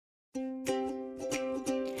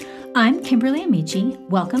I'm Kimberly Amici.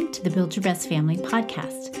 Welcome to the Build Your Best Family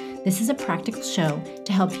podcast. This is a practical show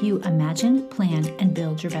to help you imagine, plan, and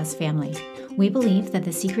build your best family. We believe that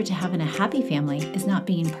the secret to having a happy family is not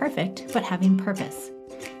being perfect, but having purpose.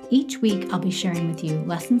 Each week, I'll be sharing with you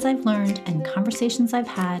lessons I've learned and conversations I've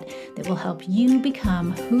had that will help you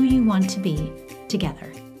become who you want to be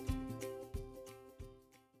together.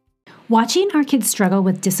 Watching our kids struggle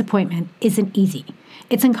with disappointment isn't easy.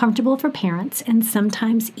 It's uncomfortable for parents and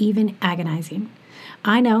sometimes even agonizing.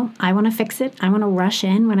 I know I want to fix it. I want to rush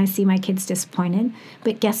in when I see my kids disappointed.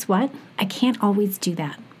 But guess what? I can't always do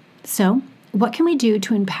that. So, what can we do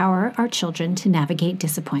to empower our children to navigate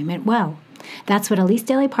disappointment well? That's what Elise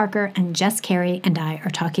Daly Parker and Jess Carey and I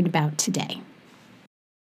are talking about today.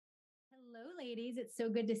 Hello, ladies. It's so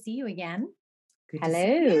good to see you again. Good to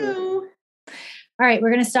see you. All right,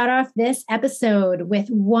 we're going to start off this episode with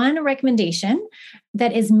one recommendation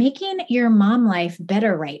that is making your mom life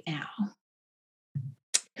better right now.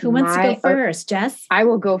 Who wants to go first, Jess? I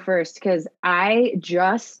will go first because I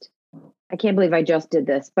can't believe I just did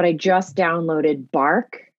this, but I just downloaded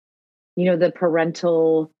Bark, the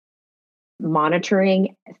parental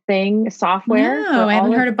monitoring software. No, I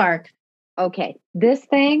haven't heard of Bark. Okay, this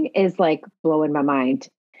thing is like blowing my mind.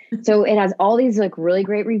 So it has all these like really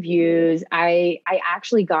great reviews. I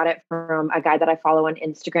actually got it from a guy that I follow on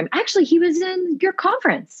Instagram. Actually, he was in your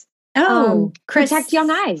conference. Oh, Chris. Protect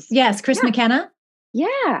Young Eyes. Yes, Chris McKenna.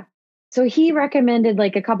 Yeah. So he recommended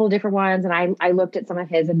like a couple of different ones, and I looked at some of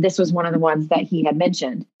his, and this was one of the ones that he had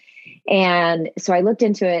mentioned. And so I looked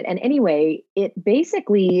into it, and anyway, it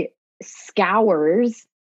basically scours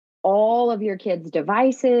all of your kids'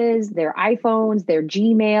 devices, their iPhones, their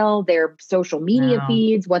Gmail, their social media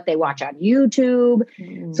feeds, what they watch on YouTube,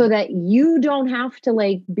 so that you don't have to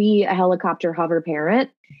like be a helicopter hover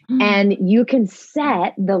parent, and you can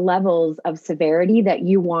set the levels of severity that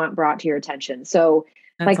you want brought to your attention. So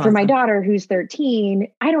that's awesome. For my daughter who's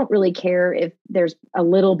 13, I don't really care if there's a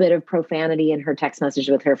little bit of profanity in her text message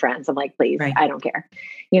with her friends. I'm like, please, right. I don't care.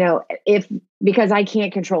 Because I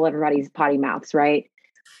can't control everybody's potty mouths, right?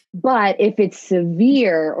 But if it's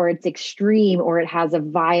severe or it's extreme or it has a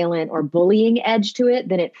violent or bullying edge to it,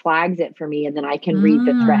 then it flags it for me and then I can read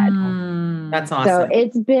the thread. That's awesome. So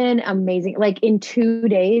it's been amazing. Like in 2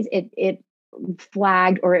 days, it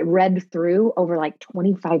flagged or it read through over like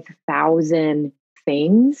 25,000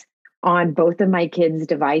 things on both of my kids'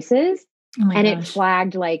 devices. And gosh. It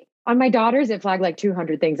flagged like, on my daughter's, it flagged like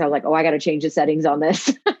 200 things. I was like, I got to change the settings on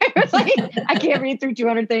this. I was like, I can't read through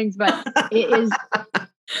 200 things, but it is...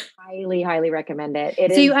 highly, highly recommend it.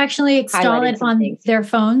 So you actually install it on their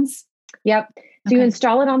phones? Yep. So you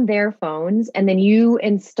install it on their phones and then you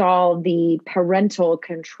install the parental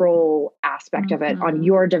control aspect of it on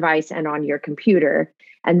your device and on your computer.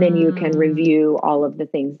 And then you can review all of the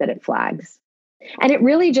things that it flags. And it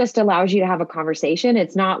really just allows you to have a conversation.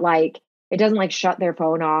 It's not like, it doesn't like shut their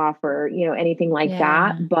phone off or, anything like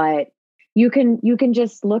that. But you can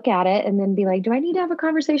just look at it and then be like, do I need to have a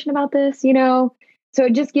conversation about this? So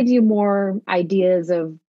it just gives you more ideas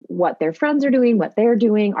of what their friends are doing, what they're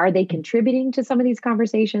doing. Are they contributing to some of these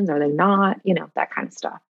conversations? Are they not? That kind of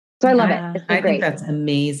stuff. So I love it. I think that's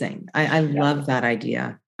amazing. I love that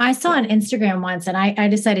idea. I saw on Instagram once and I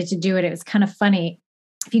decided to do it. It was kind of funny.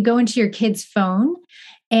 If you go into your kid's phone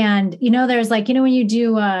and, there's like, when you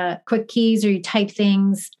do quick keys or you type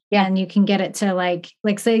things and you can get it to like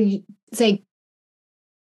say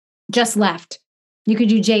just left. You could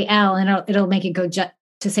do JL and it'll make it go to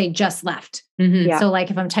say just left. Mm-hmm. Yeah. So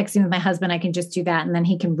like if I'm texting with my husband, I can just do that and then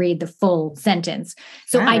he can read the full sentence.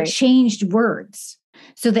 So I changed words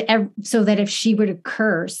so that if she were to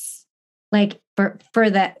curse, like for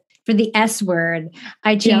the S word,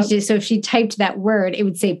 I changed it. So if she typed that word, it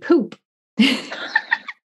would say poop.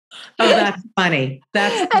 Oh, that's funny.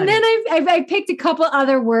 And then I picked a couple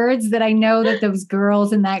other words that I know that those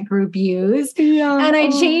girls in that group use. Yeah. And I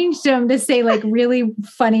changed them to say like really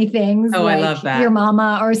funny things. Oh, like I love that. Your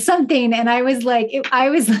mama or something. And I was like,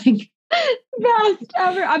 best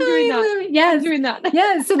ever. I'm doing that. Yes. I'm doing that.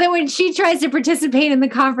 Yeah. So then when she tries to participate in the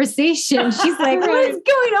conversation, she's like, what is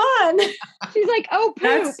going on? She's like, oh,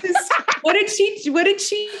 poop. What did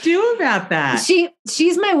she do about that?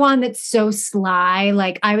 She's my one that's so sly.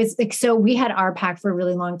 Like I was like, so we had RPAC for a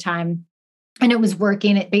really long time and it was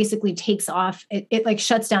working. It basically takes off. It like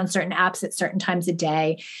shuts down certain apps at certain times a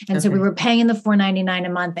day. And so we were paying the $4.99 a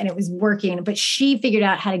month and it was working, but she figured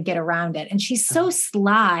out how to get around it. And she's so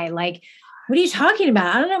sly. Like, what are you talking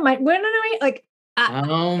about? I don't know.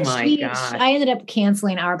 Oh my gosh. I ended up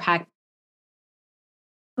canceling RPAC.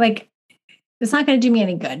 Like It's not going to do me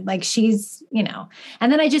any good. Like she's,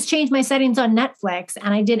 and then I just changed my settings on Netflix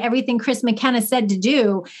and I did everything Chris McKenna said to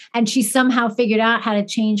do. And she somehow figured out how to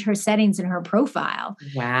change her settings in her profile.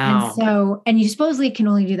 Wow. And you supposedly can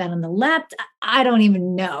only do that on the left. I don't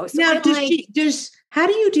even know. So now, how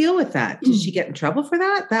do you deal with that? Does she get in trouble for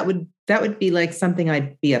that? That would be like something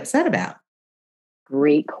I'd be upset about.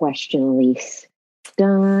 Great question, Elise.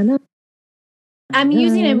 Done. I'm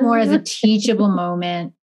using it more as a teachable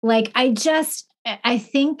moment. Like I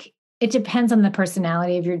think it depends on the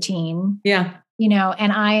personality of your teen. Yeah.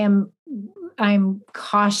 And I'm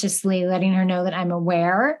cautiously letting her know that I'm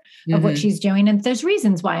aware of what she's doing. And there's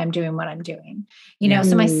reasons why I'm doing what I'm doing,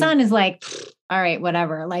 So my son is like, all right,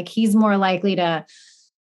 whatever. Like he's more likely to,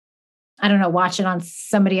 I don't know, watch it on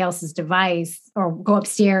somebody else's device or go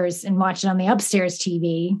upstairs and watch it on the upstairs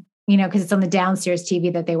TV, because it's on the downstairs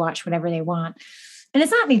TV that they watch whatever they want. And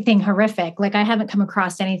it's not anything horrific. Like I haven't come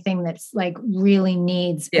across anything that's like really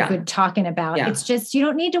needs a good talking about. Yeah. It's just, you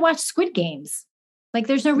don't need to watch Squid Games. Like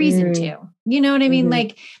there's no reason to, you know what I mean?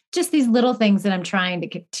 Like just these little things that I'm trying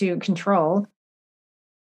to control.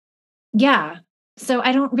 Yeah. So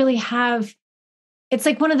I don't really have, it's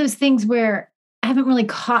like one of those things where I haven't really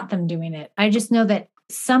caught them doing it. I just know that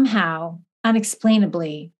somehow,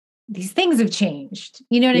 unexplainably, these things have changed.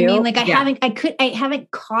 You know what I mean? Like I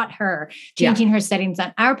haven't caught her changing her settings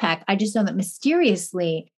on our pack. I just know that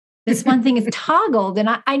mysteriously this one thing is toggled and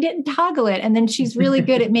I didn't toggle it. And then she's really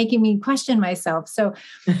good at making me question myself. So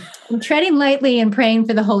I'm treading lightly and praying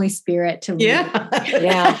for the Holy Spirit to lead.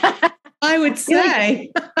 Yeah. I would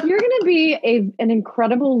say you're going to be an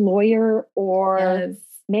incredible lawyer or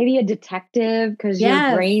maybe a detective because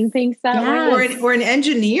your brain thinks that way. Or an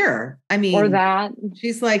engineer. I mean, or that.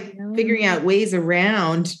 She's like figuring out ways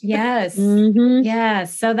around. Yes.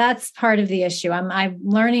 Yes. So that's part of the issue. I'm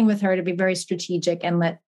learning with her to be very strategic and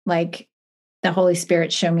let like the Holy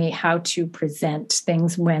Spirit show me how to present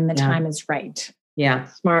things when the time is right. Yeah.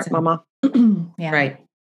 Smart mama. Yeah. Right.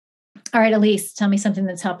 All right, Elise, tell me something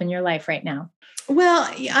that's helping your life right now. Well,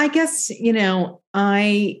 I guess,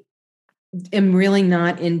 I am really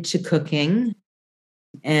not into cooking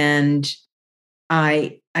and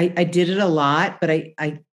I did it a lot, but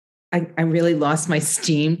I really lost my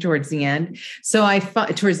steam towards the end. So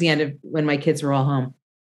towards the end of when my kids were all home.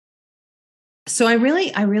 So I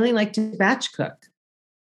really like to batch cook.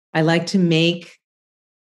 I like to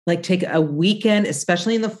take a weekend,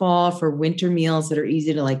 especially in the fall for winter meals that are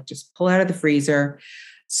easy to like just pull out of the freezer,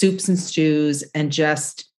 soups and stews, and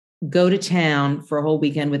just go to town for a whole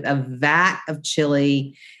weekend with a vat of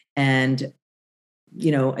chili and,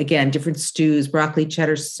 again, different stews, broccoli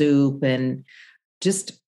cheddar soup, and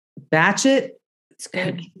just batch it. It's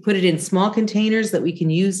good. Put it in small containers that we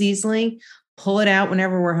can use easily, pull it out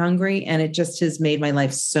whenever we're hungry. And it just has made my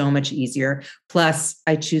life so much easier. Plus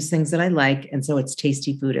I choose things that I like. And so it's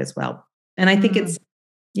tasty food as well. And I think it's,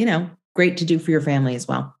 great to do for your family as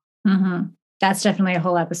well. Mm-hmm. That's definitely a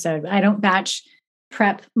whole episode. I don't batch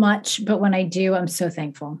prep much, but when I do, I'm so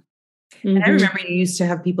thankful. And I remember you used to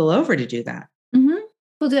have people over to do that. Mm-hmm.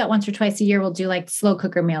 We'll do that once or twice a year. We'll do like slow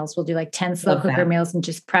cooker meals. We'll do like 10 slow cooker meals and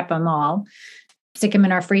just prep them all, stick them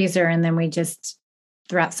in our freezer. And then we just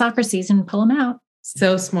throughout soccer season, pull them out.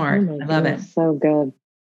 So smart. I love it. So good.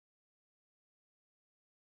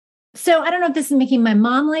 So I don't know if this is making my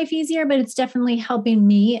mom life easier, but it's definitely helping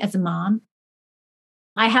me as a mom.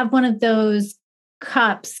 I have one of those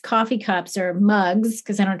coffee cups or mugs,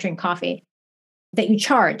 because I don't drink coffee, that you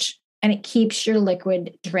charge and it keeps your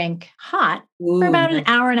liquid drink hot for about an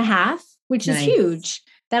hour and a half, which is huge.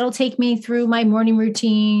 That'll take me through my morning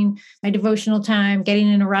routine, my devotional time,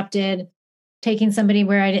 getting interrupted, taking somebody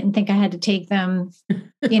where I didn't think I had to take them,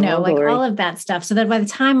 all of that stuff. So that by the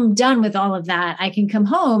time I'm done with all of that, I can come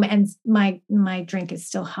home and my drink is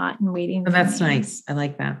still hot and waiting. Oh, that's nice. I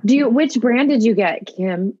like that. Which brand did you get,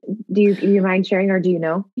 Kim? Do you mind sharing or do you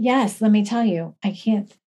know? Yes. Let me tell you, I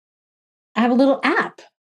have a little app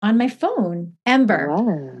on my phone, Ember.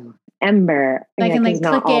 Wow. Ember. I can click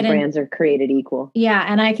not all brands are created equal. Yeah.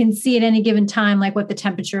 And I can see at any given time, like what the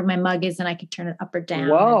temperature of my mug is, and I can turn it up or down.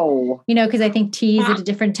 Whoa. Because I think tea is at a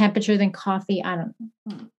different temperature than coffee. I don't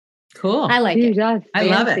know. Cool. I like it. I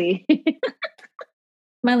love it.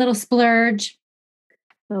 My little splurge.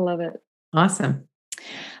 I love it. Awesome.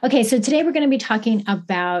 Okay. So today we're going to be talking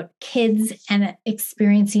about kids and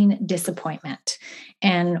experiencing disappointment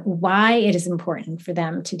and why it is important for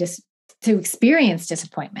them to experience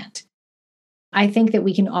disappointment. I think that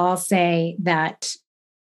we can all say that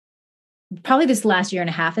probably this last year and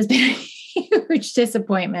a half has been a huge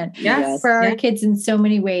disappointment for our kids in so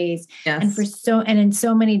many ways, and in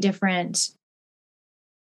so many different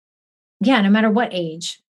no matter what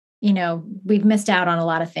age, we've missed out on a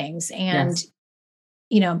lot of things. And,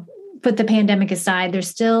 put the pandemic aside, there's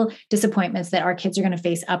still disappointments that our kids are going to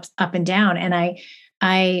face up and down. And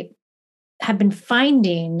I have been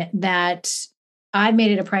finding that I made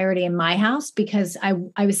it a priority in my house because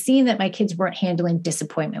I was seeing that my kids weren't handling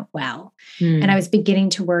disappointment well. And I was beginning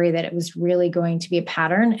to worry that it was really going to be a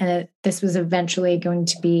pattern and that this was eventually going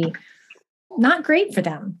to be not great for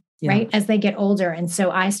them, right? As they get older. And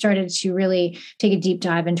so I started to really take a deep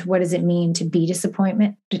dive into what does it mean to be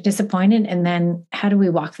disappointed, and then how do we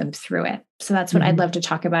walk them through it? So that's what I'd love to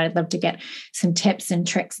talk about. I'd love to get some tips and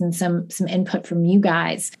tricks and some input from you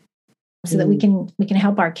guys, so that we can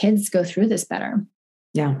help our kids go through this better.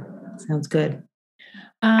 Yeah, sounds good.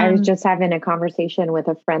 I was just having a conversation with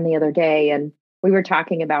a friend the other day, and we were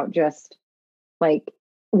talking about just like,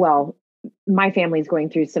 well, my family's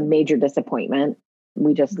going through some major disappointment.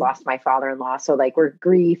 We just lost my father-in-law. So like we're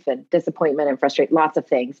grief and disappointment and frustration, lots of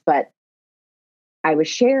things. But I was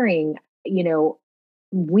sharing,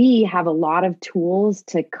 we have a lot of tools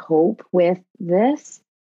to cope with this.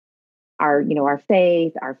 Our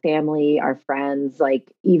faith, our family, our friends, like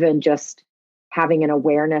even just having an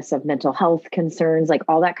awareness of mental health concerns, like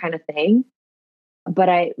all that kind of thing.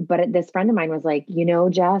 But this friend of mine was like,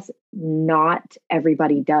 Jess, not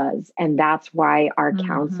everybody does. And that's why our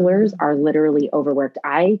counselors are literally overworked.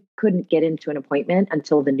 I couldn't get into an appointment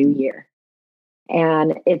until the new year.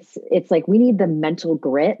 And it's like, we need the mental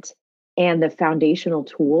grit and the foundational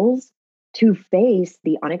tools to face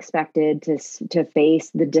the unexpected, to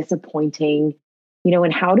face the disappointing,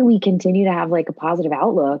 and how do we continue to have like a positive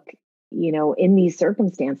outlook, in these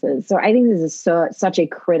circumstances. So I think this is such a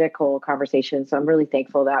critical conversation. So I'm really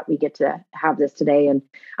thankful that we get to have this today, and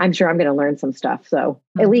I'm sure I'm going to learn some stuff. So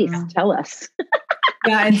at least tell us.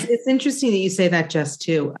 Yeah, it's interesting that you say that, Jess,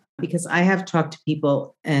 too, because I have talked to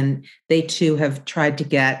people and they too have tried to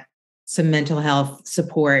get some mental health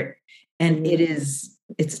support, and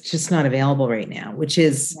it's just not available right now, which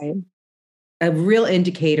is a real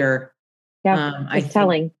indicator. Yeah, it's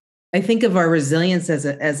telling. I think of our resilience as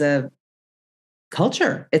a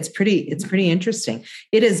culture. It's pretty interesting.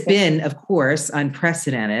 It has been, of course,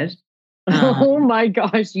 unprecedented. Oh my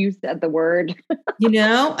gosh, you said the word. I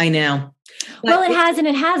know. Well, it has and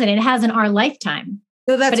it hasn't. It has in our lifetime.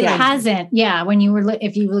 So that's but it hasn't. Yeah,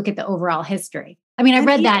 if you look at the overall history. I mean, I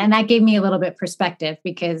read that and that gave me a little bit perspective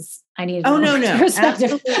because I needed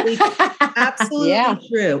perspective. Absolutely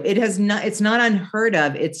true. It has not, it's not unheard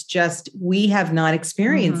of. It's just, we have not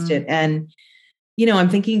experienced it. And, I'm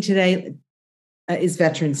thinking today is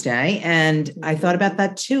Veterans Day. And I thought about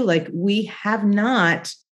that too. Like, we have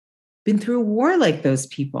not been through a war like those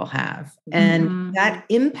people have. And that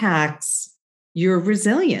impacts your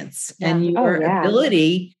resilience and your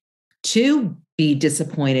ability to be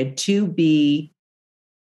disappointed, to be,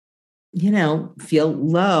 feel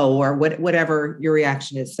low or whatever your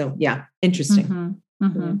reaction is. So yeah, interesting.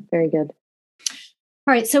 Very good.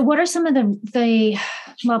 All right. So what are some of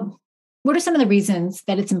what are some of the reasons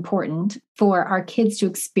that it's important for our kids to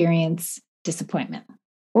experience disappointment?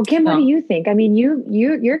 Well, Kim, what do you think? I mean,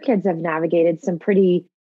 your kids have navigated some pretty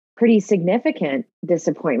significant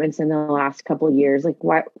disappointments in the last couple of years. Like,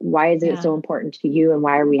 why is it so important to you, and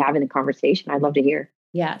why are we having the conversation? I'd love to hear.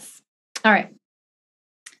 Yes. All right.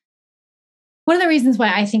 One of the reasons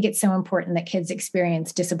why I think it's so important that kids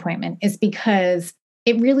experience disappointment is because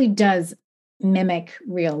it really does mimic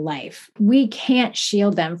real life. We can't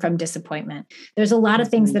shield them from disappointment. There's a lot of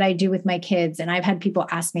things that I do with my kids, and I've had people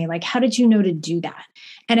ask me, like, how did you know to do that?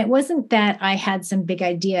 And it wasn't that I had some big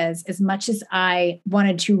ideas as much as I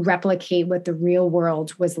wanted to replicate what the real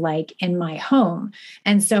world was like in my home.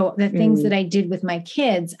 And so the things that I did with my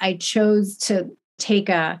kids, I chose to take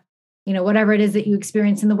whatever it is that you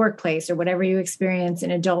experience in the workplace or whatever you experience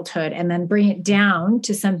in adulthood, and then bring it down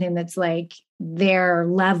to something that's like their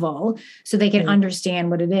level so they can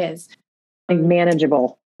understand what it is. Like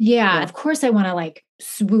manageable. Yeah. Of course I want to like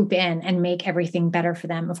swoop in and make everything better for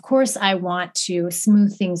them. Of course I want to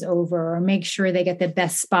smooth things over or make sure they get the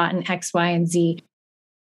best spot in X, Y, and Z.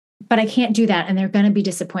 But I can't do that. And there are going to be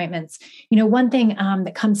disappointments. One thing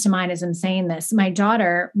that comes to mind as I'm saying this, my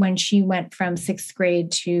daughter, when she went from 6th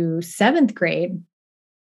grade to 7th grade,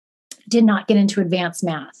 did not get into advanced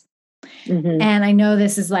math. And I know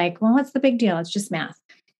this is like, well, what's the big deal? It's just math.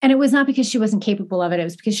 And it was not because she wasn't capable of it. It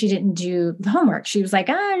was because she didn't do the homework. She was like,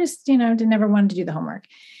 I just, never wanted to do the homework.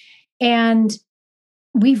 And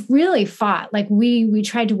we've really fought. Like we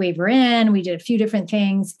tried to waive her in. We did a few different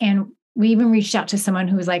things. And we even reached out to someone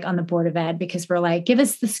who was like on the board of ed, because we're like, give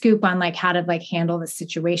us the scoop on like how to like handle this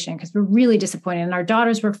situation. Cause we're really disappointed. And our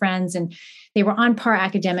daughters were friends and they were on par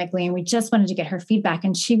academically. And we just wanted to get her feedback.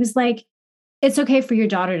 And she was like, it's okay for your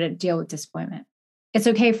daughter to deal with disappointment. It's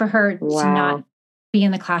okay for her to not be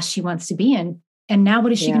in the class she wants to be in. And now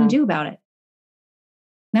what is she going to do about it?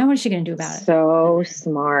 Now what is she going to do about it? So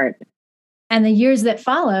smart. And the years that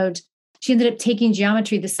followed, she ended up taking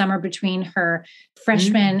geometry the summer between her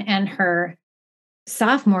freshman and her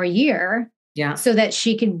sophomore year. Yeah. So that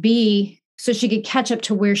she could catch up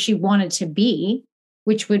to where she wanted to be,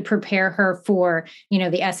 which would prepare her for,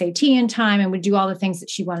 the SAT in time and would do all the things that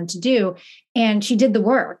she wanted to do. And she did the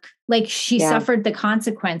work. Like she suffered the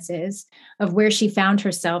consequences of where she found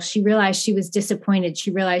herself. She realized she was disappointed.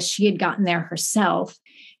 She realized she had gotten there herself.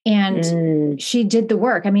 And she did the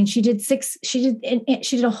work. I mean, she did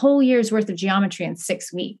a whole year's worth of geometry in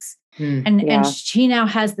 6 weeks. And she now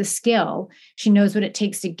has the skill. She knows what it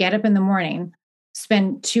takes to get up in the morning,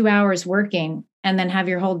 spend 2 hours working, and then have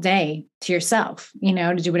your whole day to yourself,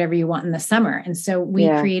 to do whatever you want in the summer. And so we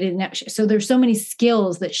created, so there's so many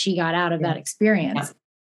skills that she got out of that experience. Yeah.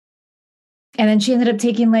 And then she ended up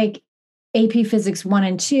taking like AP Physics 1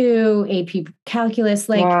 and 2, AP Calculus,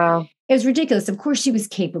 it was ridiculous. Of course she was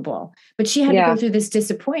capable, but she had to go through this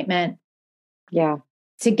disappointment. Yeah.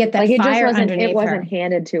 To get that fire underneath her. It wasn't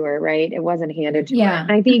handed to her, right? It wasn't handed to her.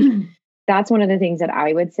 And I think that's one of the things that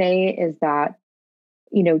I would say is that,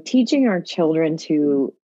 teaching our children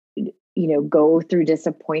to, go through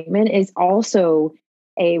disappointment is also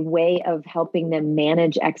a way of helping them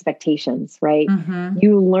manage expectations, right? Mm-hmm.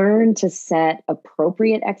 You learn to set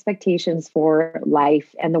appropriate expectations for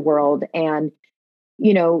life and the world. And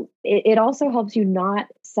it also helps you not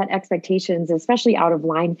set expectations, especially out of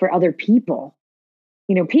line for other people.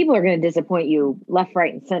 People are going to disappoint you left,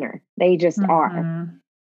 right, and center. They just are.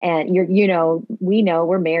 And we know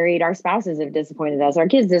we're married. Our spouses have disappointed us. Our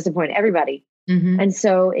kids disappoint everybody. Mm-hmm. And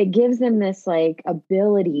so it gives them this like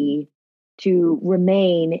ability to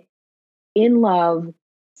remain in love,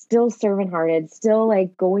 still servant-hearted, still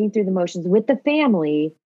like going through the motions with the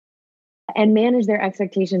family and manage their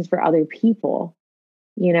expectations for other people.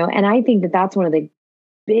 And I think that that's one of the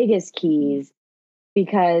biggest keys,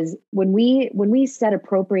 because when we set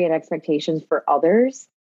appropriate expectations for others,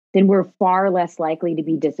 then we're far less likely to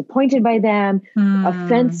be disappointed by them.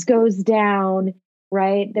 Offense goes down,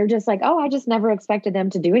 right? They're just like, oh, I just never expected them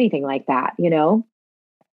to do anything like that,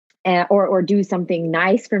 or do something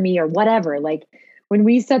nice for me or whatever. Like when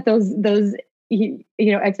we set those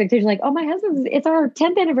expectations, like, oh, my husband's, it's our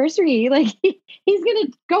 10th anniversary. Like he's going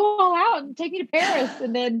to go all out and take me to Paris.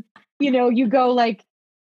 And then, you go like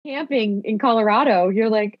camping in Colorado. You're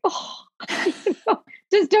like, oh,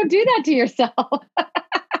 just don't do that to yourself.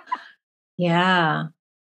 Yeah.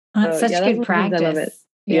 That's such good practice.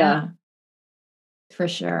 Yeah, for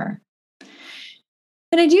sure.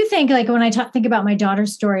 But I do think like when I think about my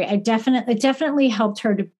daughter's story, it definitely helped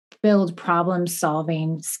her to build problem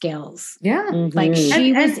solving skills. Yeah. Mm-hmm. Like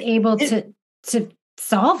she was able to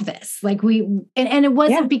solve this. Like and it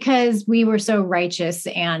wasn't because we were so righteous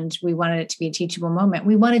and we wanted it to be a teachable moment.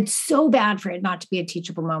 We wanted so bad for it not to be a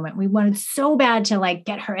teachable moment. We wanted so bad to like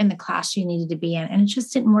get her in the class she needed to be in, and it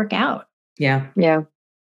just didn't work out. Yeah. Yeah.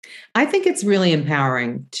 I think it's really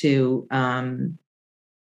empowering to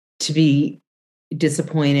be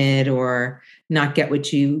disappointed or not get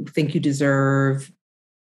what you think you deserve.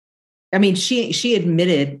 I mean, she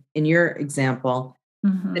admitted in your example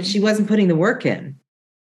that she wasn't putting the work in.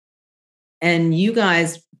 And you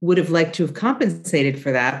guys would have liked to have compensated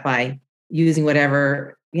for that by using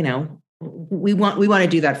whatever, we want to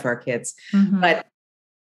do that for our kids. But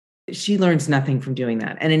she learns nothing from doing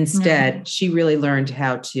that. And instead, she really learned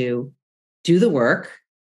how to do the work.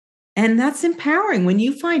 And that's empowering when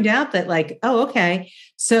you find out that like, oh, okay.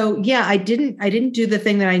 So yeah, I didn't do the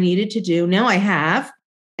thing that I needed to do. Now I have,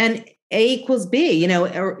 and A equals B,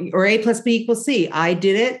 or A plus B equals C. I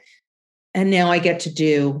did it. And now I get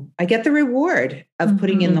the reward of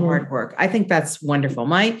putting in the hard work. I think that's wonderful.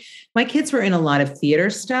 My kids were in a lot of theater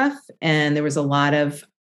stuff, and there was a lot of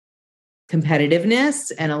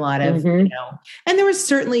competitiveness and a lot of, and there was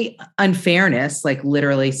certainly unfairness, like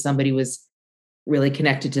literally somebody was really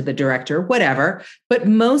connected to the director, whatever. But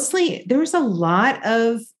mostly there was a lot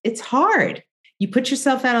of, it's hard. You put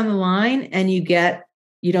yourself out on the line and you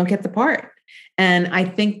don't get the part. And I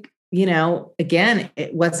think, again,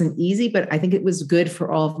 it wasn't easy, but I think it was good for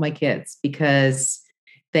all of my kids because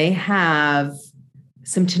they have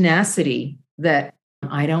some tenacity that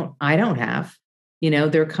I don't have.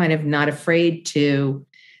 They're kind of not afraid to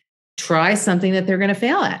try something that they're going to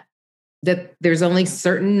fail at. that there's only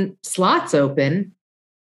certain slots open.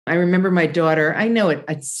 I remember my daughter, I know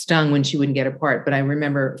it stung when she wouldn't get a part, but I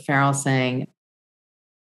remember Farrell saying,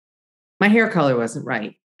 my hair color wasn't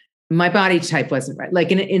right. My body type wasn't right.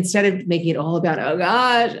 Like, instead of making it all about, oh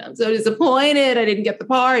gosh, I'm so disappointed, I didn't get the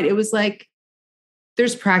part. It was like,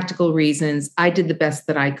 there's practical reasons. I did the best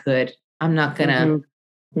that I could. I'm not going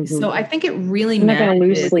to. So I think it really I'm not going to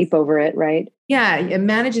lose sleep over it, right? Yeah, it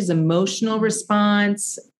manages emotional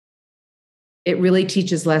response. It really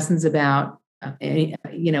teaches lessons about,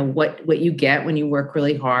 what you get when you work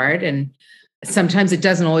really hard. And sometimes it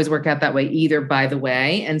doesn't always work out that way either, by the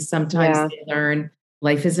way. And sometimes they learn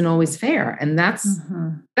life isn't always fair. And that's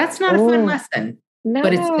not a fun lesson, no.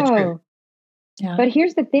 but it's the truth. Yeah. But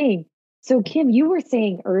here's the thing. So Kim, you were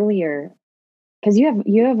saying earlier, because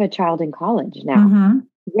you have a child in college now.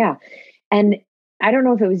 Yeah. And I don't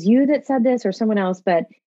know if it was you that said this or someone else, but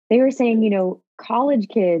they were saying, college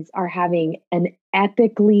kids are having an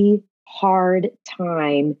epically hard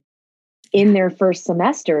time in their first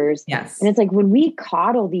semesters. Yes. And it's like when we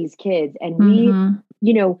coddle these kids and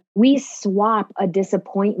we swap a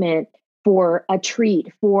disappointment for a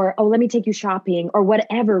treat, for, oh, let me take you shopping or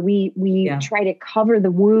whatever. We try to cover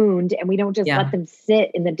the wound and we don't just let them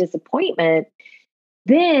sit in the disappointment.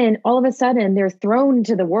 Then all of a sudden they're thrown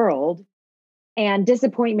to the world and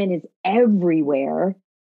disappointment is everywhere.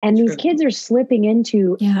 And these kids are slipping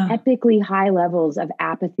into epically high levels of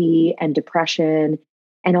apathy and depression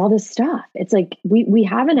and all this stuff. It's like we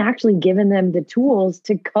haven't actually given them the tools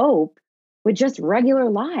to cope with just regular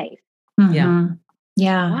life. Yeah.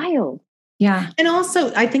 Wild. Yeah. And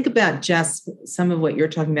also I think about just some of what you're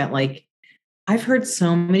talking about. Like, I've heard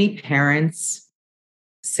so many parents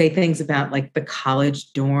say things about like the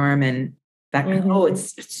college dorm and that,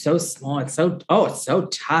 it's so small. It's so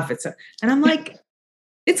tough. And I'm like,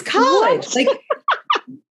 it's college. Like,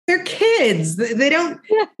 they're kids. They don't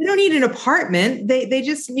need an apartment. They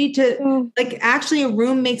just need to like, actually a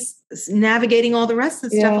room makes navigating all the rest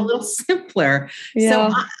of the stuff a little simpler.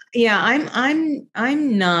 So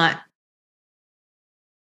I'm not,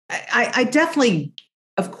 I definitely,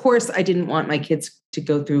 of course, I didn't want my kids to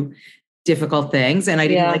go through difficult things and I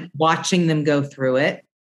didn't like watching them go through it.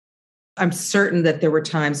 I'm certain that there were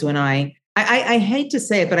times when I hate to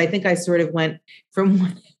say it, but I think I sort of went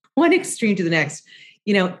from one extreme to the next.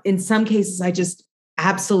 In some cases, I just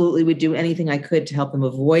absolutely would do anything I could to help them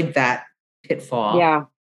avoid that pitfall. Yeah.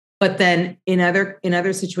 But then in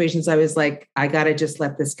other situations, I was like, I got to just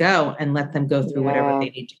let this go and let them go through whatever they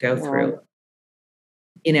need to go through.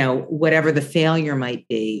 Whatever the failure might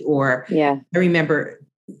be. Or I remember,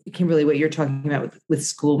 Kimberly, what you're talking about with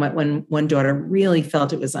school, when one daughter really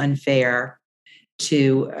felt it was unfair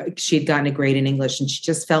she had gotten a grade in English and she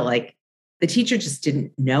just felt like the teacher just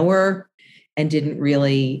didn't know her and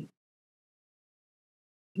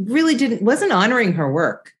wasn't honoring her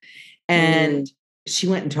work. And she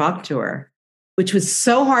went and talked to her, which was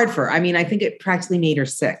so hard for her. I mean, I think it practically made her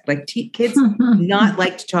sick. Like kids not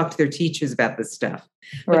like to talk to their teachers about this stuff.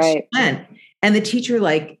 But she went, and the teacher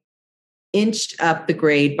like inched up the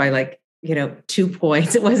grade by 2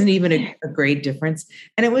 points. It wasn't even a grade difference.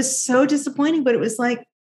 And it was so disappointing, but it was like,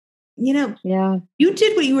 you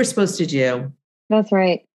did what you were supposed to do. That's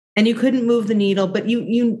right. And you couldn't move the needle, but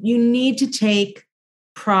you need to take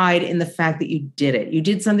pride in the fact that you did it. You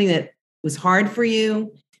did something that was hard for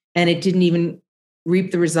you and it didn't even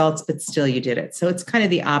reap the results, but still you did it. So it's kind of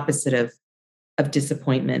the opposite of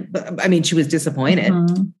disappointment. But I mean, she was disappointed,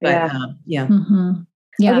 but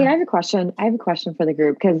Okay, I have a question. For the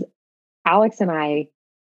group because Alex and I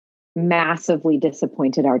massively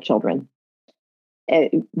disappointed our children.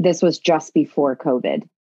 This was just before COVID.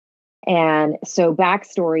 And so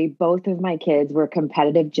backstory, both of my kids were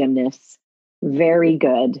competitive gymnasts, very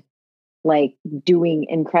good, like doing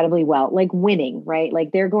incredibly well, like winning, right?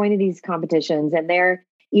 Like they're going to these competitions and they're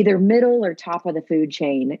either middle or top of the food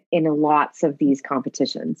chain in lots of these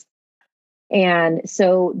competitions. And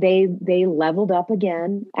so they leveled up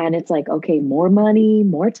again and it's like, okay, more money,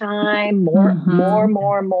 more time, more,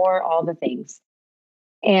 all the things.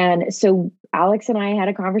 And so Alex and I had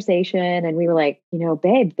a conversation and we were like,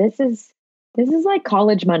 babe, this is like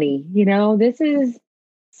college money, this is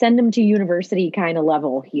send them to university kind of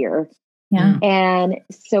level here. Yeah. And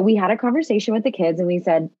so we had a conversation with the kids and we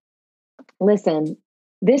said, listen,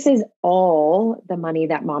 this is all the money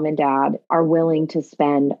that mom and dad are willing to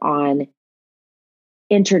spend on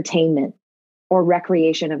entertainment or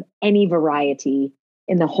recreation of any variety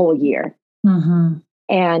in the whole year. Mm-hmm.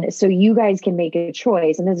 And so you guys can make a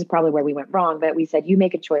choice. And this is probably where we went wrong, but we said, you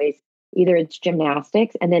make a choice. Either it's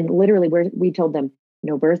gymnastics. And then literally we told them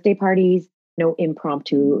no birthday parties, no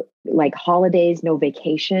impromptu like holidays, no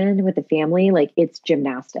vacation with the family. Like it's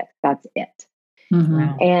gymnastics. That's it. Mm-hmm.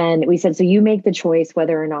 Wow. And we said, so you make the choice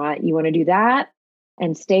whether or not you want to do that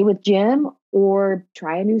and stay with gym or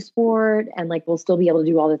try a new sport. And like, we'll still be able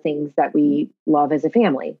to do all the things that we love as a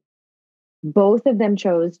family. Both of them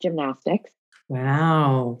chose gymnastics.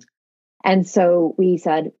 Wow. And so we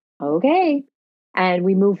said, okay. And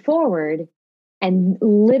we moved forward. And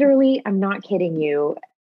literally, I'm not kidding you,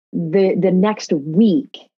 the next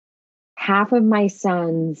week, half of my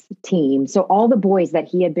son's team, so all the boys that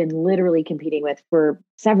he had been literally competing with for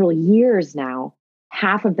several years now,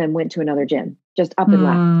 half of them went to another gym, just up and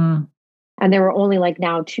left. And there were only like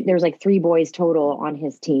now there's like 3 boys total on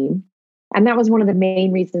his team. And that was one of the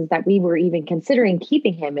main reasons that we were even considering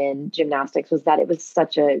keeping him in gymnastics, was that it was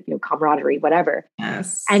such a, camaraderie, whatever.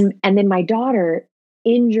 Yes. And then my daughter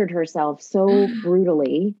injured herself so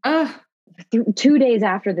brutally 2 days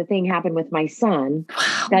after the thing happened with my son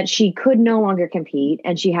that she could no longer compete,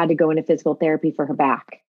 and she had to go into physical therapy for her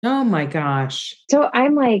back. Oh my gosh. So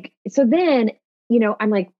I'm like, I'm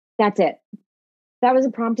like, that's it. That was a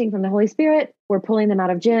prompting from the Holy Spirit. We're pulling them out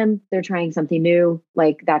of gym. They're trying something new.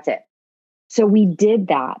 Like, that's it. So we did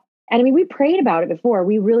that. And I mean, we prayed about it before.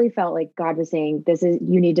 We really felt like God was saying,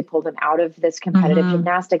 you need to pull them out of this competitive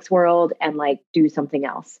gymnastics world and like do something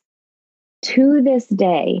else. To this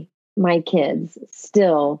day, my kids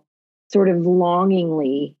still sort of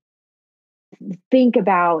longingly think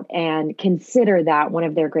about and consider that one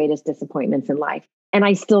of their greatest disappointments in life. And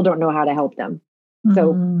I still don't know how to help them.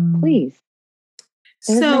 So please.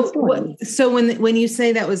 So when you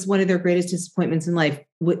say that was one of their greatest disappointments in life,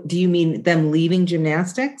 what do you mean, them leaving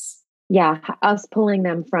gymnastics? Yeah, us pulling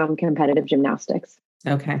them from competitive gymnastics.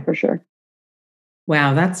 Okay. For sure.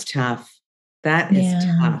 Wow, that's tough. That is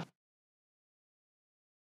tough.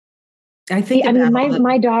 I think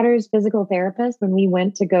my daughter's physical therapist, when we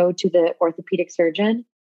went to go to the orthopedic surgeon,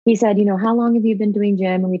 he said, how long have you been doing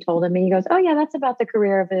gym? And we told him, and he goes, oh yeah, that's about the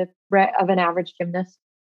career of an average gymnast.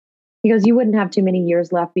 He goes, you wouldn't have too many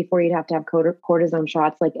years left before you'd have to have cortisone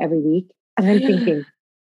shots like every week. And I'm thinking,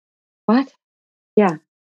 what? Yeah.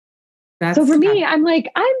 So for me, I'm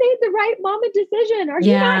like, I made the right mama decision. Are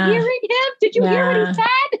you not hearing him? Did you hear what he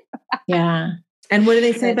said? Yeah. And what do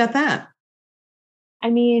they say about that? I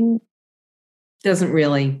mean, doesn't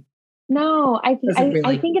really. No, I think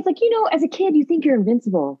it's like, as a kid, you think you're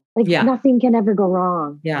invincible. Like nothing can ever go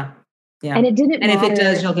wrong. Yeah. Yeah. And it didn't matter. And if it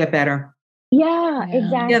does, you'll get better. Yeah,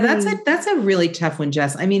 exactly. Yeah, that's a really tough one,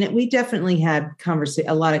 Jess. I mean, we definitely had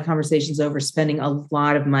a lot of conversations over spending a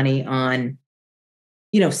lot of money on,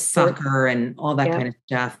 soccer and all that kind of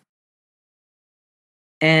stuff.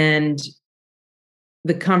 And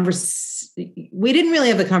we didn't really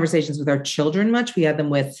have the conversations with our children much. We had them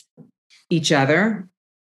with each other.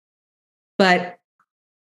 But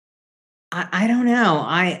I don't know.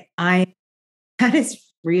 That is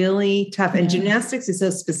really tough. And gymnastics is so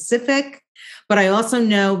specific. But I also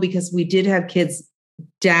know, because we did have kids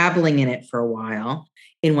dabbling in it for a while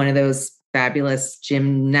in one of those fabulous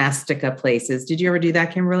gymnastica places. Did you ever do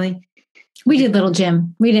that, Kimberly? We did little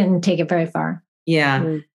gym. We didn't take it very far. Yeah.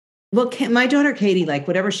 Mm-hmm. Well, my daughter, Katie, like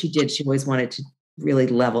whatever she did, she always wanted to really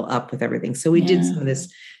level up with everything. So we did some of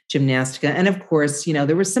this gymnastica. And of course,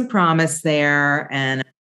 there was some promise there.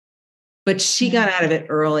 But she got out of it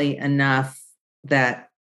early enough that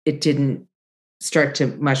it didn't start to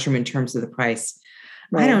mushroom in terms of the price.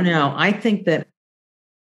 Right. I don't know. I think they're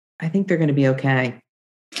going to be okay.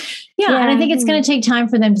 Yeah. And I think it's going to take time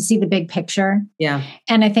for them to see the big picture. Yeah.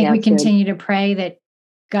 And I think we continue to pray that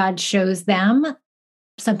God shows them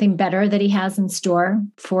something better that he has in store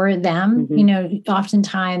for them.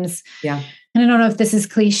 Oftentimes, and I don't know if this is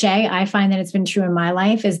cliche, I find that it's been true in my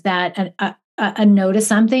life, is that a no to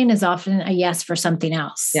something is often a yes for something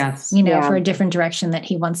else. Yes. For a different direction that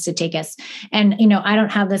he wants to take us. And, I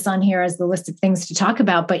don't have this on here as the list of things to talk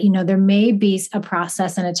about, but, there may be a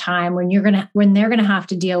process and a time when they're going to have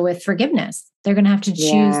to deal with forgiveness. They're going to have to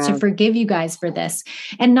choose to forgive you guys for this.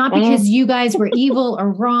 And not because you guys were evil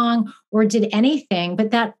or wrong or did anything,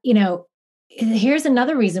 but that, here's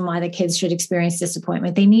another reason why the kids should experience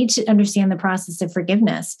disappointment. They need to understand the process of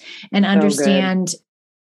forgiveness and understand,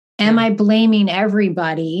 am I blaming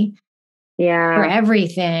everybody for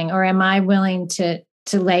everything? Or am I willing to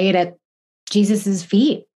lay it at Jesus's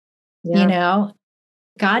feet?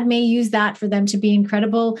 God may use that for them to be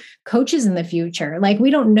incredible coaches in the future. Like,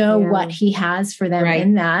 we don't know what he has for them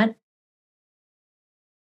in that.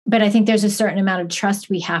 But I think there's a certain amount of trust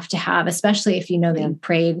we have to have, especially if that you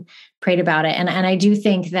prayed about it. And I do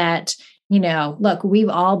think that, look, we've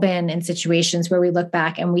all been in situations where we look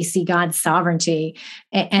back and we see God's sovereignty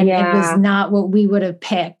and it was not what we would have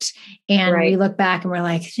picked. And we look back and we're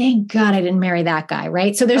like, thank God I didn't marry that guy.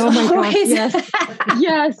 Right. So there's always, gosh, yes.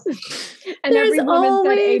 Yes. And every woman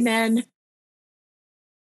said amen.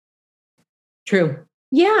 True.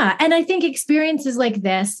 Yeah. And I think experiences like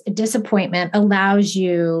this, disappointment, allows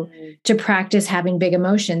you to practice having big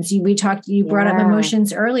emotions. You brought up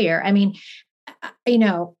emotions earlier. I mean,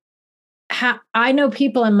 I know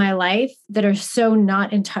people in my life that are so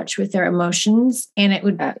not in touch with their emotions, and it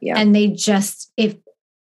would, and they just, if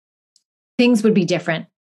things would be different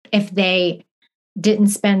if they didn't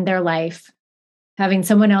spend their life having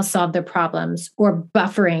someone else solve their problems or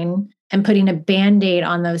buffering and putting a Band-Aid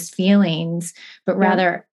on those feelings, but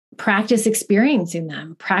rather practice experiencing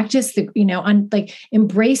them, practice the,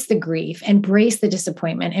 embrace the grief, embrace the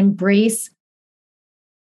disappointment, embrace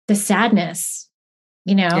the sadness,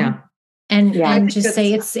 and just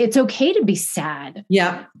say it's okay to be sad.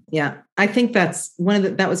 Yeah. Yeah. I think that's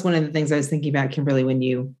that was one of the things I was thinking about, Kimberly, when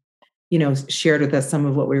you shared with us some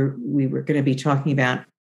of what we were going to be talking about.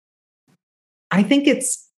 I think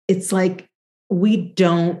it's like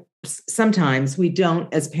sometimes we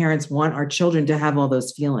don't, as parents, want our children to have all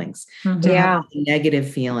those feelings, to have negative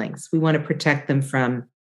feelings. We want to protect them from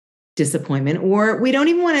disappointment, or we don't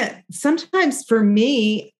even want to. Sometimes for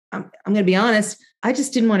me, I'm going to be honest, I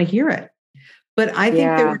just didn't want to hear it. But I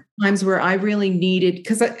think there were times where I really needed,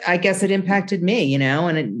 because I guess it impacted me,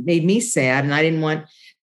 and it made me sad, and I didn't want,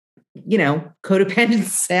 codependent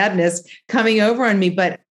sadness coming over on me.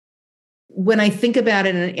 But when I think about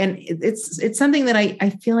it, and it's something that I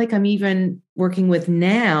feel like I'm even working with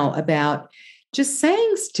now about just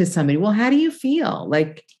saying to somebody, well, how do you feel?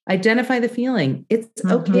 Like, identify the feeling. It's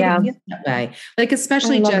okay to feel that way. Like,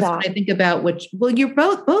 especially just when I think about you're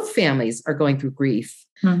both families are going through grief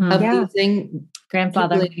of losing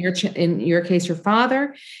grandfather, in your case, your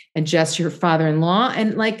father, and just your father-in-law.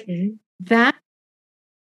 And like that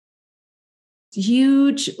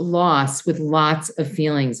huge loss with lots of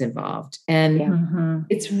feelings involved. And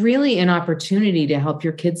it's really an opportunity to help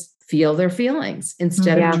your kids feel their feelings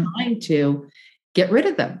instead of trying to get rid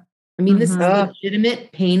of them. I mean, this is a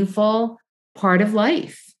legitimate, painful part of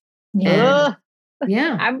life. Yeah.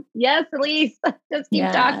 Yes, Elise. Just keep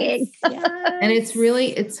talking. And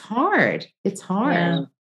it's hard. It's hard. Yeah.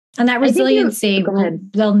 And that resiliency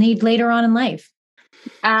they'll need later on in life.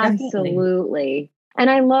 Absolutely. And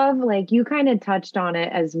I love, like, you kind of touched on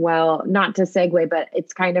it as well, not to segue, but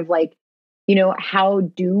it's kind of like, how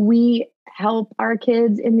do we help our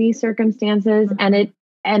kids in these circumstances? And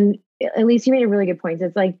at least you made a really good point.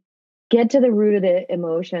 It's like, get to the root of the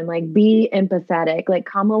emotion, like, be empathetic, like,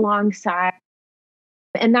 come alongside.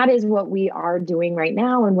 And that is what we are doing right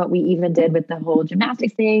now. And what we even did with the whole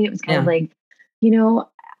gymnastics thing. It was kind of like,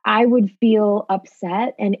 I would feel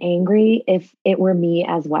upset and angry if it were me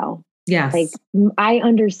as well. Yes. Like, I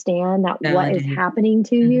understand that what is happening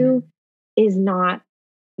to you is not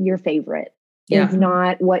your favorite. It's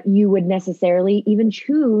not what you would necessarily even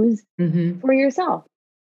choose for yourself.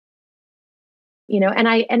 And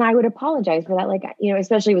I would apologize for that. Like,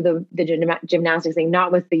 especially with the gymnastics thing,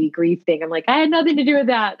 not with the grief thing. I'm like, I had nothing to do with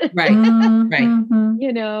that. Right.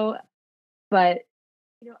 Right. But,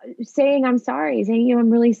 saying I'm sorry, saying, I'm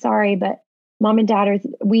really sorry, but Mom and Dad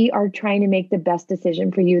we are trying to make the best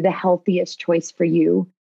decision for you, the healthiest choice for you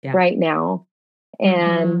right now.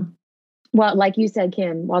 And well, like you said,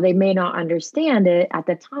 Kim, while they may not understand it at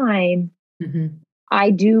the time,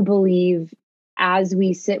 I do believe as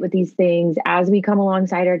we sit with these things, as we come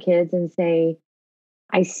alongside our kids and say,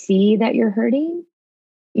 I see that you're hurting,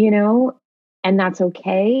 and that's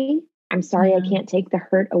okay. I'm sorry, I can't take the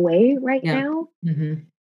hurt away right now.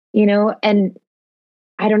 And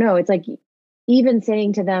I don't know, it's like, even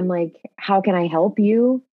saying to them, like, how can I help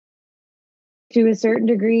you? To a certain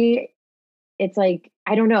degree, it's like,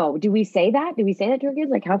 I don't know. Do we say that? Do we say that to our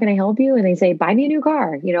kids? Like, how can I help you? And they say, buy me a new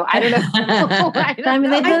car. I don't know.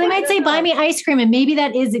 They might say, buy me ice cream. And maybe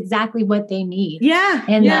that is exactly what they need. Yeah.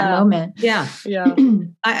 In that moment. Yeah. Yeah.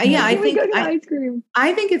 I think ice cream.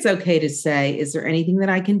 I think it's okay to say, is there anything that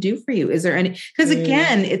I can do for you? Is there any, because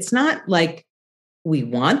again, it's not like we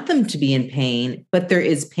want them to be in pain, but there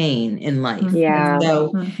is pain in life. Yeah. And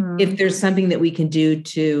so if there's something that we can do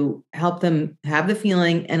to help them have the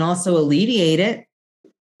feeling and also alleviate it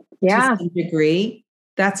to some degree,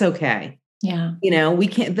 that's okay. Yeah. We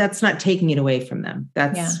can't, that's not taking it away from them.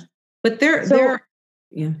 But they're.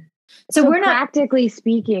 So we're practically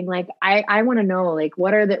speaking, like, I want to know, like,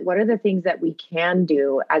 what are the things that we can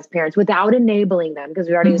do as parents without enabling them? Because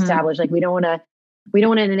we already established, like, we don't want to we don't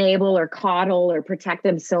want to enable or coddle or protect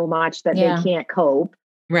them so much that they can't cope.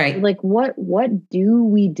 Right. Like what do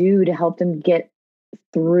we do to help them get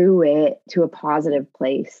through it to a positive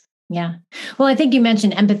place? Yeah. Well, I think you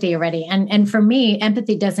mentioned empathy already. And for me,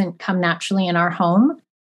 empathy doesn't come naturally in our home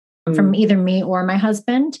from either me or my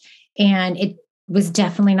husband. And it was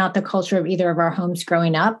definitely not the culture of either of our homes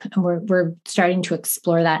growing up. And we're starting to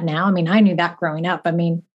explore that now. I mean, I knew that growing up. I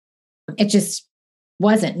mean, it just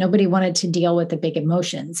wasn't. Nobody wanted to deal with the big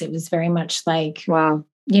emotions. It was very much like, wow,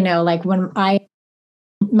 like when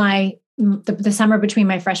the summer between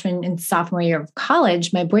my freshman and sophomore year of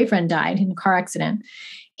college, my boyfriend died in a car accident.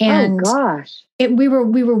 And oh gosh, we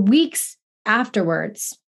were weeks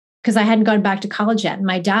afterwards because I hadn't gone back to college yet. And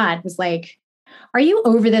my dad was like, "Are you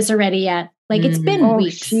over this already yet? Like it's been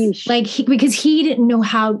weeks." Sheesh. Like because he didn't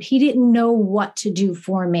know what to do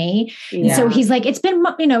for me. Yeah. And so he's like, it's been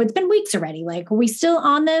weeks already. Like, are we still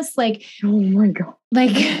on this? Like, oh my God.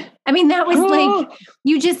 Like, I mean, that was like,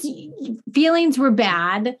 feelings were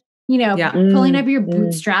bad. Pulling up your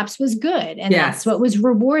bootstraps was good. And that's what was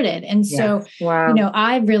rewarded. And so, wow.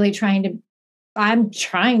 I'm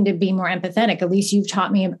trying to be more empathetic. At least you've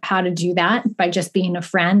taught me how to do that by just being a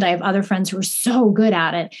friend. I have other friends who are so good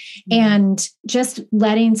at it. And just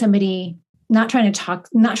letting somebody, not trying to talk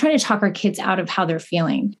our kids out of how they're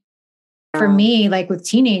feeling. For me, like with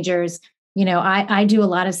teenagers, I do a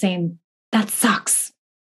lot of saying, that sucks.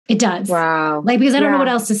 It does. Wow. Like, because I don't know what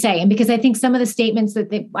else to say. And because I think some of the statements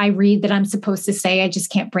that I read that I'm supposed to say, I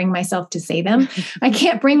just can't bring myself to say them. I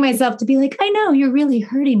can't bring myself to be like, I know you're really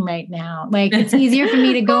hurting right now. Like, it's easier for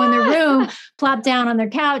me to go in the room, plop down on their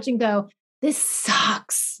couch and go, this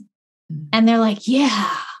sucks. And they're like,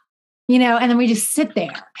 yeah, and then we just sit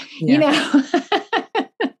there, Yeah.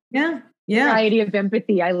 Variety of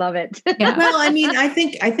empathy. I love it. Yeah. Well, I mean, I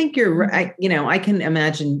think you're right. I can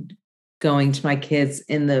imagine going to my kids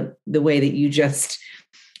in the way that you just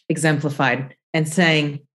exemplified and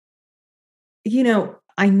saying,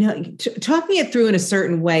 I know talking it through in a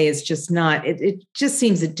certain way is just not, it just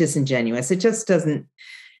seems disingenuous. It just doesn't,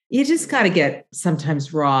 you just got to get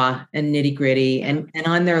sometimes raw and nitty gritty and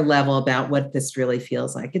on their level about what this really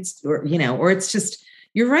feels like. Or it's just,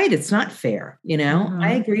 you're right. It's not fair.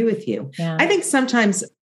 I agree with you. Yeah. I think sometimes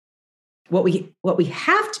what we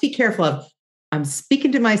have to be careful of, I'm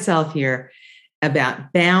speaking to myself here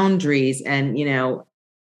about boundaries and,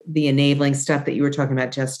 the enabling stuff that you were talking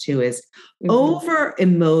about, Jess, too, is over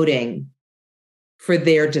emoting for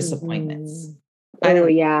their disappointments. I don't know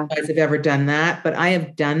if you guys have ever done that, but I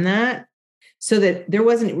have done that so that there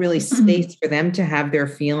wasn't really space for them to have their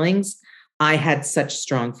feelings. I had such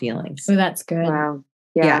strong feelings. Oh, that's good. Wow.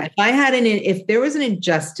 Yeah. If there was an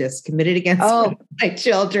injustice committed against my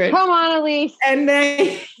children, come on, Elise, and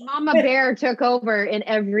Mama Bear took over in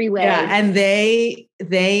every way. Yeah, and they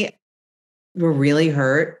were really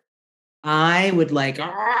hurt. I would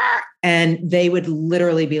and they would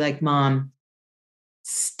literally be like, "Mom,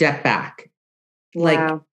 step back."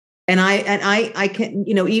 Wow. And I can,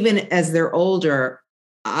 even as they're older,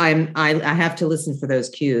 I have to listen for those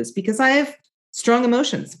cues because I have strong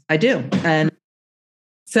emotions. I do, and.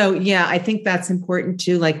 So, I think that's important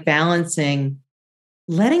too, like balancing,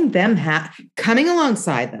 letting them coming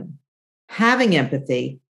alongside them, having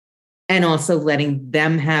empathy, and also letting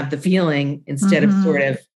them have the feeling instead of sort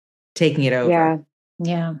of taking it over. Yeah.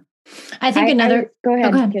 Yeah. I think go ahead. Go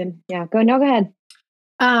ahead. Yeah. Go ahead.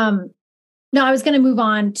 No, I was going to move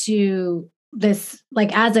on to this,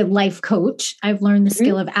 like as a life coach, I've learned the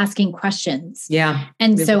skill of asking questions. Yeah.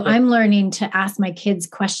 And so I'm learning to ask my kids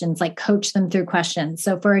questions, like coach them through questions.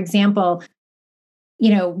 So for example,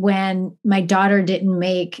 when my daughter didn't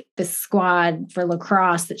make the squad for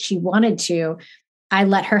lacrosse that she wanted to, I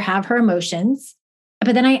let her have her emotions.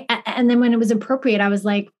 But then then when it was appropriate, I was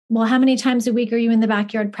like, well, how many times a week are you in the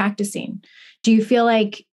backyard practicing? Do you feel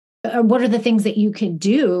like, what are the things that you could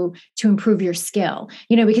do to improve your skill?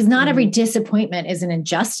 Because not every disappointment is an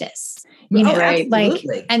injustice, right. Like,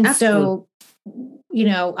 and so,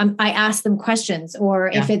 I ask them questions,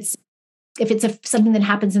 or if it's something that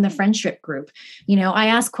happens in the friendship group, I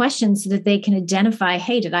ask questions so that they can identify,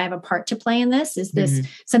 hey, did I have a part to play in this? Is this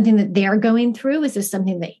something that they're going through? Is this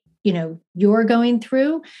something that, you're going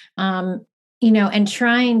through? And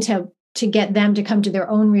trying to get them to come to their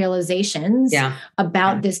own realizations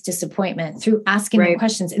about this disappointment through asking them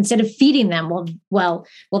questions instead of feeding them. Well,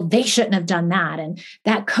 they shouldn't have done that. And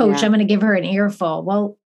that coach, I'm going to give her an earful.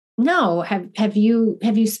 Well, no, have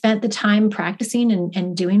you spent the time practicing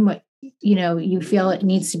and doing what, you feel it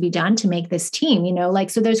needs to be done to make this team,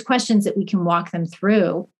 so there's questions that we can walk them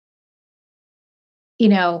through,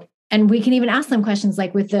 and we can even ask them questions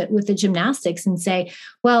like with the gymnastics and say,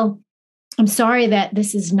 well, I'm sorry that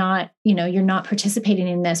this is not, you're not participating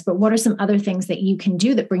in this, but what are some other things that you can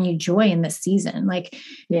do that bring you joy in this season? Like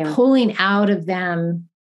pulling out of them,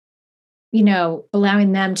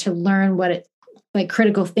 allowing them to learn like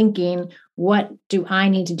critical thinking. What do I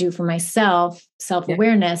need to do for myself?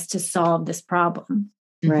 Self-awareness to solve this problem.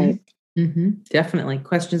 Right. Mm-hmm. Definitely.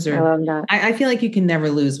 Questions are, I love that. I feel like you can never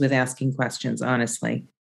lose with asking questions, honestly.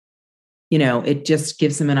 It just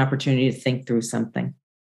gives them an opportunity to think through something.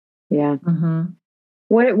 Yeah. Mm-hmm.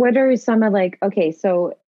 What are some of okay,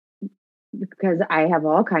 so because I have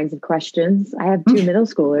all kinds of questions. I have 2 middle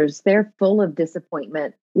schoolers. They're full of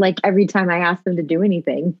disappointment. Like every time I ask them to do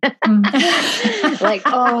anything, like,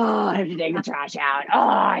 oh, I have to take the trash out. Oh,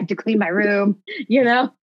 I have to clean my room,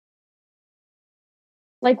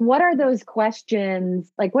 Like, what are those questions?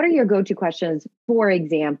 Like, what are your go-to questions, for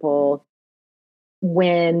example,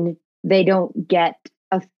 when they don't get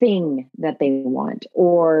a thing that they want,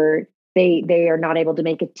 or they are not able to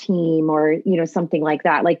make a team, or something like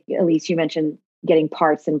that? Like, Elise, you mentioned getting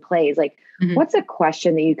parts and plays. Like, what's a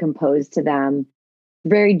question that you can pose to them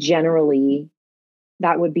very generally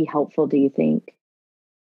that would be helpful, do you think?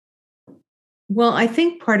 Well, I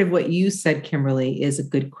think part of what you said, Kimberly, is a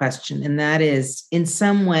good question. And that is, in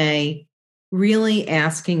some way, really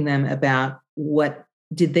asking them about what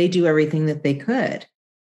did they do everything that they could?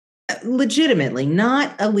 Legitimately,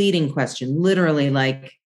 not a leading question, literally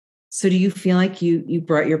like, so do you feel like you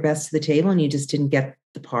brought your best to the table and you just didn't get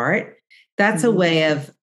the part? That's a way of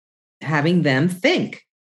having them think.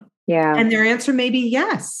 Yeah. And their answer may be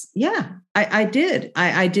yes. Yeah, I did.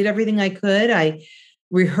 I did everything I could. I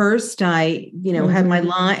rehearsed. I, had my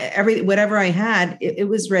line, whatever I had, it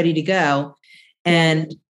was ready to go.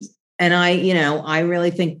 And I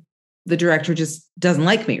really think the director just doesn't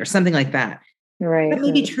like me or something like that. Right. That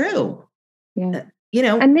may be true. Yeah.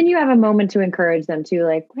 And then you have a moment to encourage them to,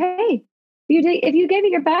 like, hey, if you gave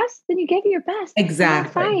it your best, then you gave it your best.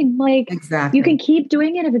 Exactly. Fine. Like, exactly. You can keep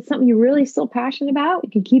doing it. If it's something you're really still passionate about, you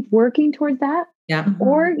can keep working towards that. Yeah.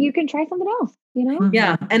 Or you can try something else,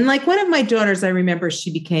 Yeah. And like one of my daughters, I remember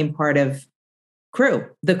she became part of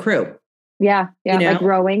the crew. Yeah. Yeah. Like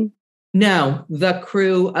rowing. No, the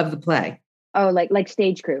crew of the play. Oh, like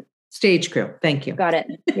stage crew. Stage crew. Thank you. Got it.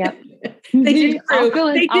 Yep. They did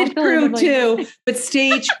crew. They did crew too. Like... But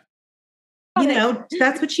stage,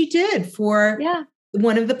 that's what she did for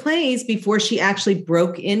one of the plays before she actually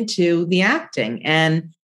broke into the acting.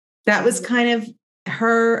 And that was kind of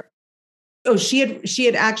her. Oh, she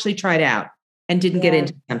had actually tried out and didn't get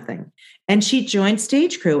into something. And she joined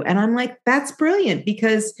stage crew. And I'm like, that's brilliant,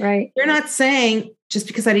 because you're not saying, just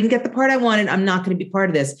because I didn't get the part I wanted, I'm not going to be part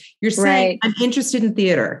of this. You're saying, I'm interested in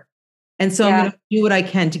theater. And so I'm going to do what I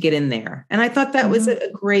can to get in there. And I thought that was a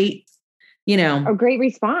great, a great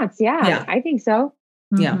response. Yeah. I think so.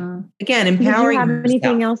 Yeah. Again, empowering. Do you have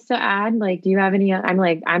anything else to add? Like, do you have any,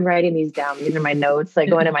 I'm writing these down. These are my notes. Like,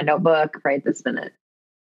 go into my notebook right this minute.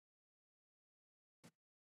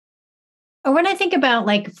 Or when I think about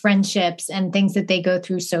like friendships and things that they go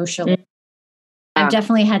through socially, I've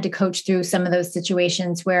definitely had to coach through some of those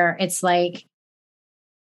situations where it's like,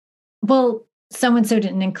 well, so-and-so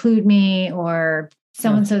didn't include me, or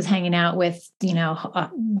so-and-so's hanging out with,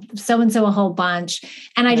 so-and-so a whole bunch.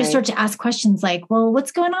 And I just start to ask questions like, well,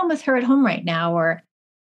 what's going on with her at home right now?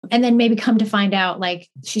 And then maybe come to find out, like,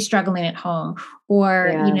 she's struggling at home,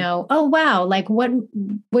 or, oh, wow. Like, what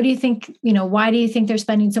do you think, why do you think they're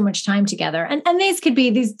spending so much time together? And these could be,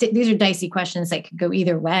 these are dicey questions that could go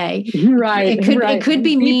either way. Right. It could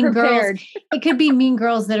be mean girls. It could be mean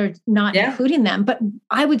girls that are not including them. But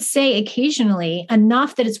I would say occasionally,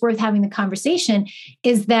 enough that it's worth having the conversation,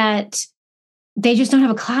 is that they just don't have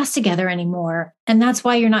a class together anymore. And that's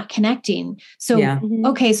why you're not connecting. So,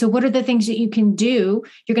 okay, so what are the things that you can do?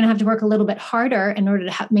 You're going to have to work a little bit harder in order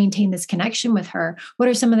to maintain this connection with her. What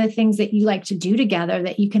are some of the things that you like to do together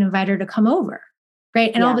that you can invite her to come over?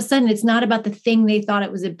 Right. And all of a sudden, it's not about the thing they thought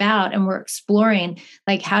it was about. And we're exploring,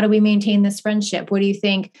 like, how do we maintain this friendship? What do you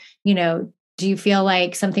think? Do you feel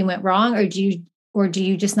like something went wrong, or do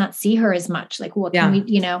you just not see her as much? Like, what can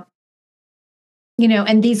we,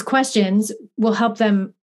 and these questions will help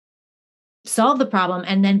them solve the problem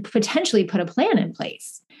and then potentially put a plan in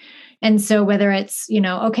place. And so whether it's,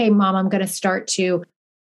 okay, Mom, I'm going to start to,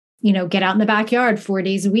 get out in the backyard 4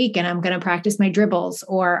 days a week, and I'm going to practice my dribbles,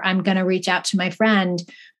 or I'm going to reach out to my friend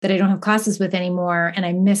that I don't have classes with anymore and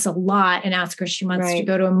I miss a lot, and ask her if she wants to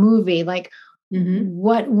go to a movie. Like,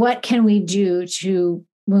 what can we do to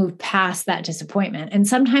move past that disappointment? And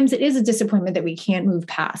sometimes it is a disappointment that we can't move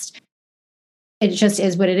past. it just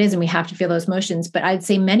is what it is. And we have to feel those emotions. But I'd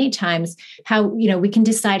say many times how, we can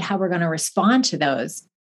decide how we're going to respond to those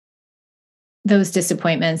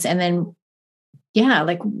disappointments. And then,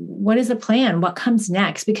 like, what is the plan? What comes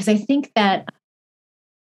next? Because I think that,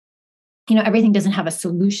 everything doesn't have a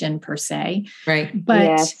solution per se, right?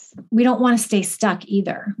 But we don't want to stay stuck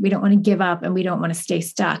either. We don't want to give up, and we don't want to stay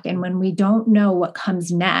stuck. And when we don't know what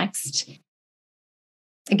comes next,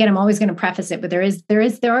 again, I'm always going to preface it, but there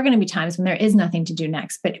are going to be times when there is nothing to do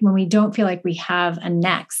next. But when we don't feel like we have a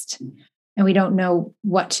next and we don't know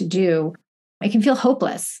what to do, it can feel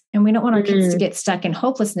hopeless. And we don't want our kids to get stuck in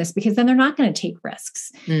hopelessness, because then they're not going to take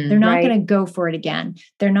risks. They're not going to go for it again.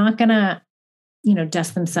 They're not going to,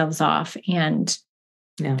 dust themselves off, and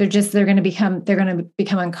they're going to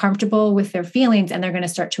become uncomfortable with their feelings, and they're going to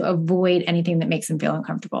start to avoid anything that makes them feel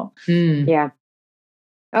uncomfortable. Yeah.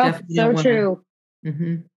 Oh, definitely so true.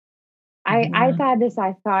 Mm-hmm. I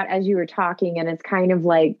thought as you were talking, and it's kind of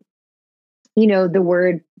like, the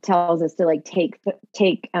word tells us to like take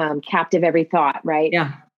captive every thought, right?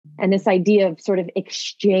 Yeah. And this idea of sort of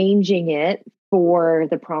exchanging it for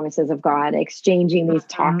the promises of God, exchanging these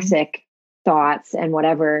toxic thoughts and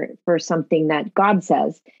whatever for something that God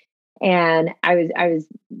says. And I was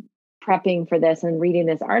prepping for this and reading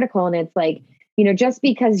this article, and it's like, just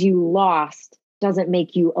because you lost doesn't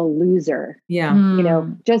make you a loser. Yeah.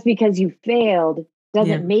 Just because you failed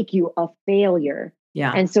doesn't make you a failure.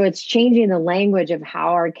 Yeah. And so it's changing the language of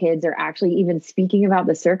how our kids are actually even speaking about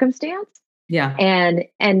the circumstance. Yeah. And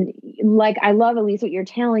like, I love, Elise, what you're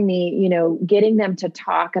telling me, getting them to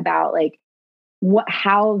talk about like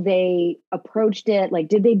how they approached it. Like,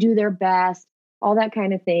 did they do their best? All that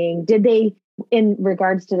kind of thing. Did they, in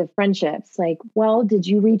regards to the friendships, like, well, did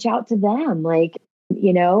you reach out to them? Like,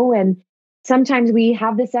 and sometimes we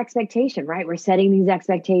have this expectation, right? We're setting these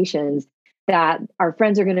expectations that our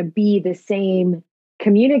friends are going to be the same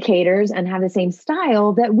communicators and have the same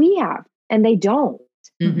style that we have, and they don't.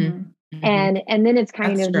 Mm-hmm. And then it's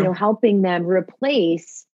kind of helping them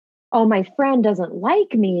replace, oh, my friend doesn't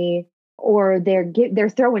like me, or they're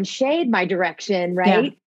throwing shade my direction,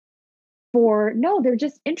 right? No, they're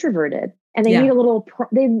just introverted, and they need a little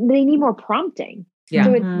they need more prompting.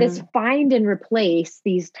 So it's this find and replace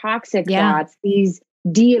these toxic thoughts, these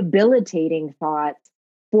debilitating thoughts,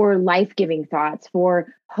 for life-giving thoughts,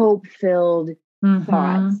 for hope-filled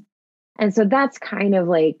thoughts. And so that's kind of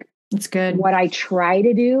like, it's good, what I try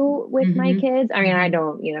to do with my kids. I mean, I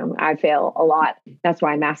don't, I fail a lot. That's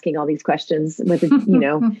why I'm asking all these questions with,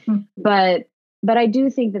 but I do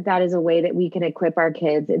think that is a way that we can equip our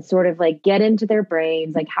kids. It's sort of like, get into their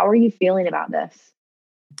brains. Like, how are you feeling about this?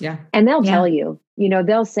 Yeah. And they'll tell you,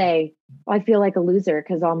 they'll say, oh, I feel like a loser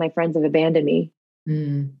because all my friends have abandoned me,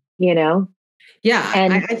 Yeah.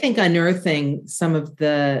 And I think unearthing some of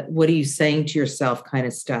the, what are you saying to yourself kind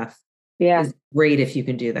of stuff is great if you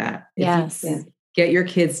can do that. Yes. Get your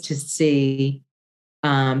kids to see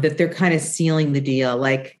that they're kind of sealing the deal.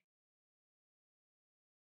 Like,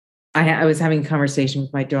 I was having a conversation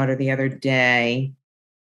with my daughter the other day,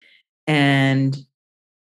 and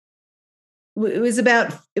it was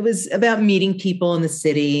about meeting people in the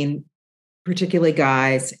city, and particularly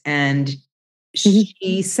guys. And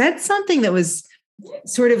she said something that was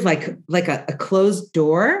sort of like a closed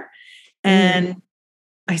door. And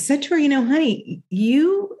I said to her, honey,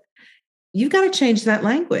 you've got to change that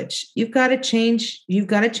language. You've got to change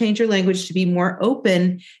your language to be more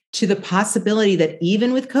open to the possibility that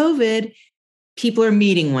even with COVID, people are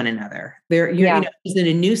meeting one another. She's in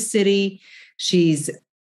a new city.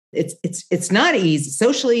 It's not easy.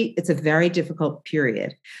 Socially, it's a very difficult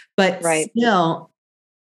period. But still,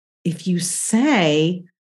 if you say,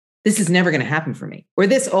 this is never going to happen for me, or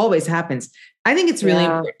this always happens, I think it's really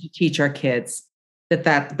important to teach our kids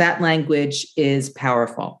that language is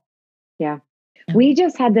powerful. Yeah. We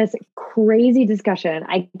just had this crazy discussion.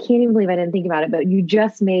 I can't even believe I didn't think about it, but you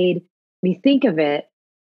just made me think of it.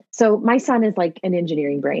 So my son is like an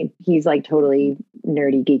engineering brain. He's like totally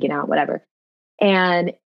nerdy, geeking out, whatever.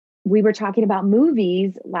 And we were talking about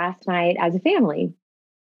movies last night as a family.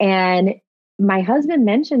 And my husband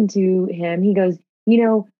mentioned to him, he goes,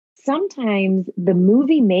 sometimes the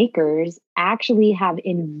movie makers actually have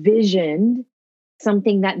envisioned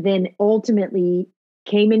something that then ultimately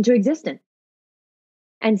came into existence.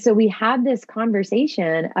 And so we had this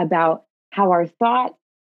conversation about how our thoughts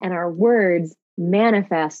and our words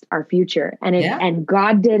manifest our future. And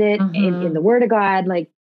God did it in the Word of God.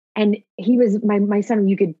 Like, and he was my son,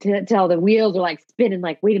 you could tell the wheels are like spinning,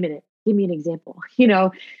 like, wait a minute, give me an example,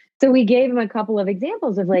 So we gave him a couple of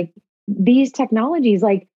examples of like these technologies,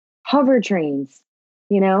 like hover trains,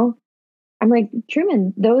 I'm like,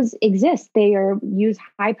 Truman, those exist. They use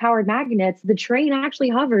high powered magnets. The train actually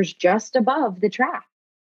hovers just above the track.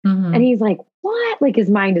 Mhm. And he's like, what? Like his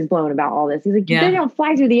mind is blown about all this. He's like, they don't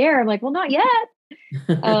fly through the air. I'm like, well, not yet.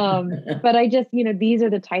 But I just, these are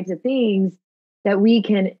the types of things that we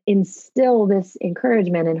can instill this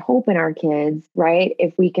encouragement and hope in our kids, right?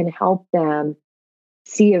 If we can help them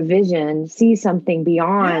see a vision, see something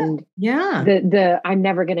beyond the I'm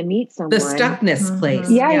never going to meet someone. The stuckness place.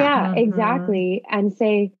 Yeah, exactly. And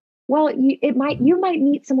say, well, you might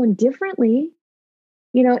meet someone differently.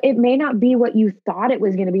 It may not be what you thought it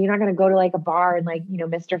was going to be. You're not going to go to like a bar and like,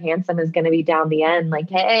 Mr. Handsome is going to be down the end. Like,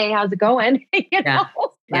 hey, how's it going?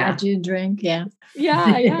 Glad you drink. Yeah.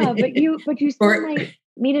 But you still might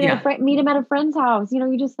meet him at a friend's house.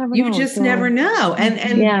 You just never know. You just never know.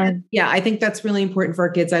 And I think that's really important for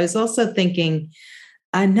our kids. I was also thinking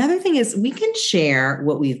another thing is we can share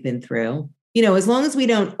what we've been through, as long as we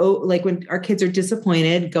don't, like when our kids are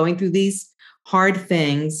disappointed, going through these hard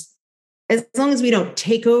things, as long as we don't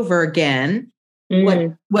take over again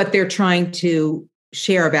what they're trying to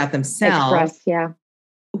share about themselves. Express,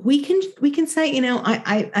 we can say,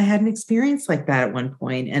 I had an experience like that at one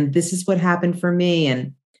point, and this is what happened for me.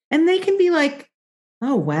 And they can be like,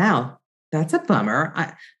 oh, wow, that's a bummer.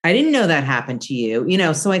 I didn't know that happened to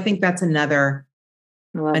you, so I think that's another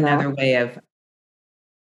way of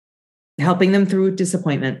helping them through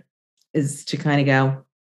disappointment is to kind of go,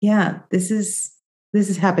 yeah, this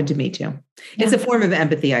has happened to me too. Yeah. It's a form of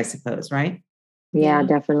empathy, I suppose, right? Yeah,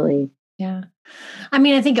 definitely. Yeah. I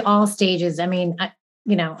mean, I think all stages, I'm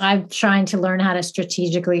trying to learn how to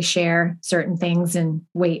strategically share certain things and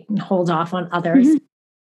wait and hold off on others.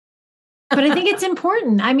 But I think it's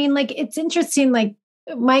important. I mean, like, it's interesting. Like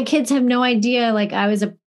my kids have no idea, like I was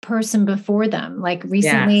a person before them. Like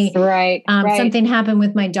recently, right. Something happened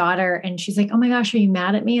with my daughter and she's like, oh my gosh, are you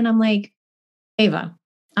mad at me? And I'm like, Ava,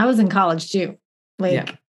 I was in college too.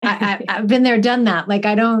 Like I've been there, done that. Like,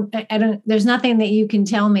 I don't, there's nothing that you can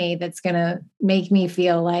tell me that's going to make me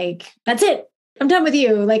feel like that's it. I'm done with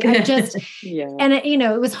you. Like I just, and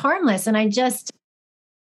it was harmless. And I'm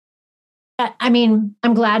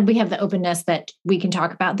glad we have the openness that we can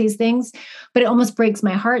talk about these things, but it almost breaks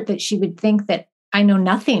my heart that she would think that I know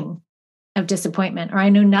nothing of disappointment or I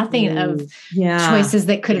know nothing of choices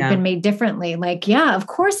that could have been made differently. Like, of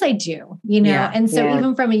course I do, And so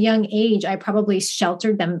even from a young age, I probably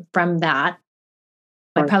sheltered them from that.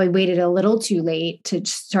 I probably waited a little too late to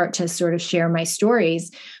start to sort of share my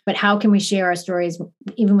stories, but how can we share our stories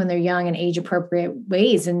even when they're young in age appropriate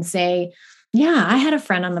ways and say, I had a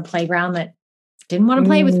friend on the playground that didn't want to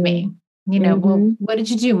play with me. Well, what did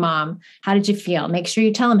you do, Mom? How did you feel? Make sure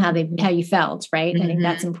you tell them how you felt, right? I think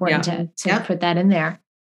that's important to put that in there.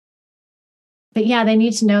 But they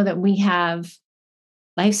need to know that we have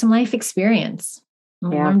some life experience. We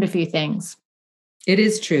learned a few things. It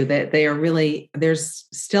is true that they are really, there's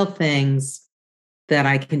still things that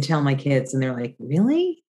I can tell my kids and they're like,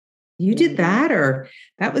 really? You did that? Or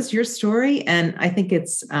that was your story? And I think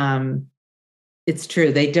it's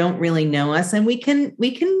true. They don't really know us, and we can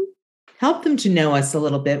help them to know us a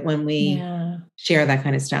little bit when we share that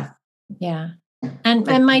kind of stuff. Yeah. And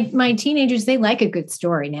my teenagers, they like a good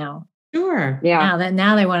story now. Sure. Yeah.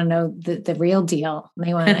 Now they want to know the real deal.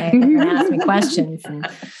 They want to ask me questions.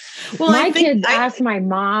 My kids ask my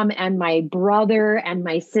mom and my brother and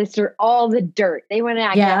my sister all the dirt. They want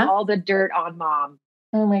to get all the dirt on Mom.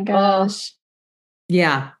 Oh my gosh.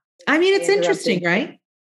 Yeah. I mean, it's interesting, right?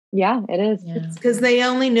 Yeah, it is. Yeah. It's because they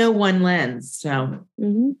only know one lens. So,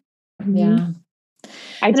 yeah.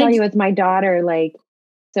 I tell you, with my daughter,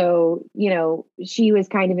 so, she was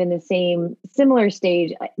kind of in the similar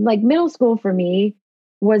stage. Like middle school for me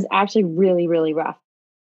was actually really, really rough.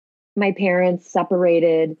 My parents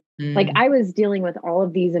separated. Like I was dealing with all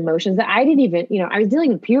of these emotions that I didn't even, I was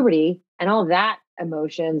dealing with puberty and all of that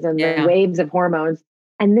emotions and the waves of hormones.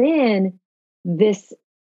 And then this,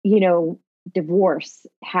 divorce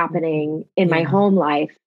happening in my home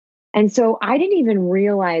life. And so I didn't even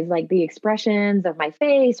realize the expressions of my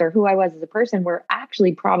face or who I was as a person were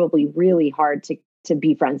actually probably really hard to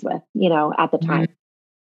be friends with, at the time.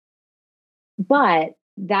 But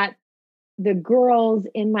that the girls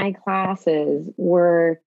in my classes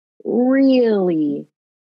were really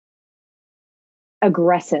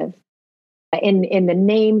aggressive in the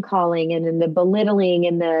name calling and in the belittling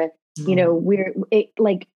and the,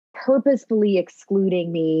 purposefully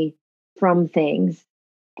excluding me from things.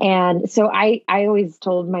 And so I always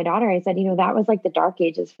told my daughter, I said, that was the dark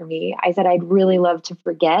ages for me. I said, I'd really love to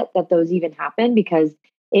forget that those even happened because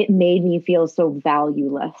it made me feel so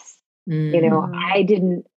valueless. You know,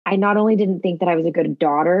 Mm. I not only didn't think that I was a good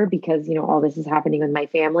daughter because, all this is happening with my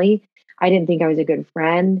family, I didn't think I was a good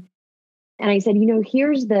friend. And I said,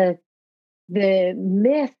 here's the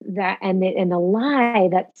myth that and the lie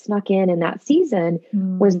that snuck in that season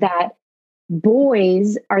was that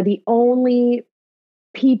boys are the only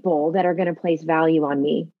people that are going to place value on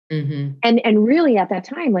me. Mm-hmm. And really at that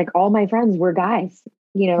time, like all my friends were guys,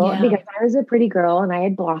 because I was a pretty girl and I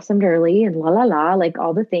had blossomed early and like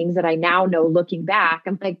all the things that I now know looking back.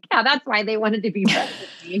 I'm like, yeah, that's why they wanted to be friends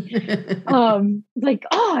with me. Like,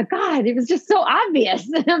 oh God, it was just so obvious,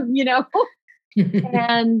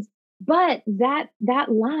 And but that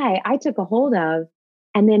lie I took a hold of,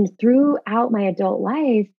 and then throughout my adult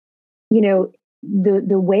life,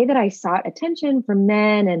 the way that I sought attention from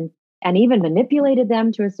men and even manipulated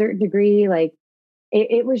them to a certain degree, like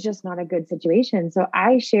it was just not a good situation. So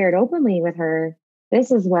I shared openly with her, this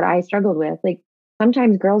is what I struggled with. Like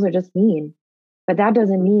sometimes girls are just mean, but that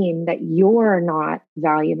doesn't mean that you're not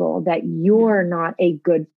valuable, that you're not a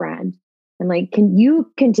good friend. And like, can you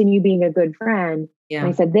continue being a good friend? And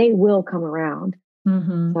I said, they will come around.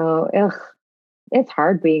 So it's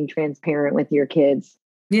hard being transparent with your kids.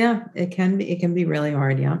 Yeah, it can be really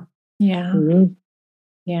hard. Yeah. Yeah. Mm-hmm.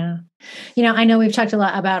 Yeah. I know we've talked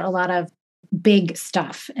about a lot of big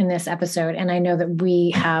stuff in this episode, and I know that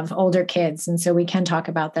we have older kids, and so we can talk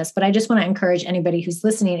about this, but I just want to encourage anybody who's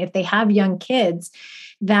listening, if they have young kids,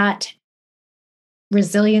 that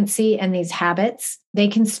resiliency and these habits, you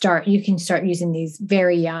can start using these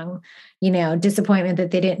very young, disappointment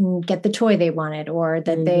that they didn't get the toy they wanted, or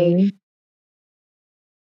that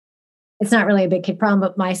it's not really a big kid problem,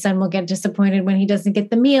 but my son will get disappointed when he doesn't get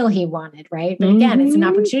the meal he wanted, right? But again, it's an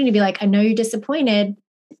opportunity to be like, I know you're disappointed.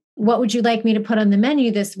 What would you like me to put on the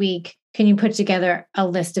menu this week? Can you put together a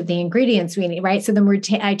list of the ingredients we need, right? So then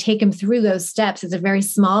I take him through those steps. It's a very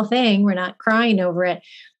small thing. We're not crying over it,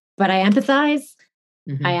 but I empathize.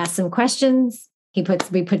 I ask some questions. We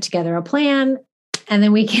put together a plan, and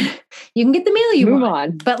then you can get the meal you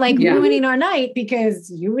want, but like ruining our night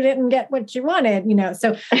because you didn't get what you wanted,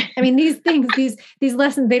 So, I mean, these things, these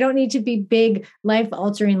lessons, they don't need to be big life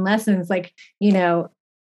altering lessons. Like,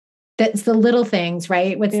 that's the little things,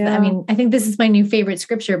 right? I think this is my new favorite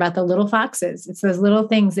scripture about the little foxes. It's those little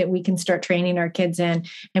things that we can start training our kids in,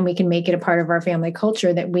 and we can make it a part of our family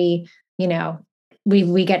culture that we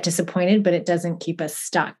get disappointed, but it doesn't keep us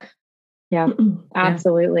stuck. Yeah,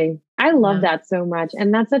 absolutely. I love that so much.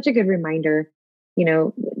 And that's such a good reminder,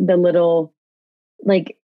 the little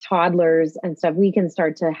like toddlers and stuff, we can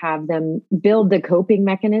start to have them build the coping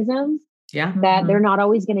mechanisms that they're not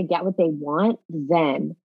always going to get what they want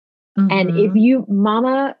then. And if you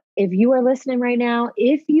are listening right now,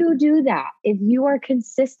 if you do that, if you are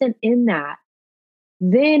consistent in that,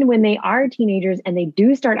 then when they are teenagers and they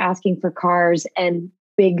do start asking for cars and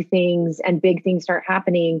big things start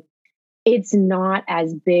happening, it's not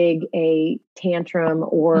as big a tantrum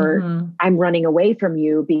or I'm running away from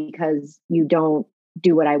you because you don't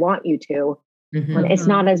do what I want you to. It's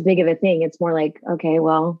not as big of a thing. It's more like, okay,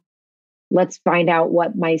 well, let's find out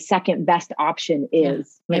what my second best option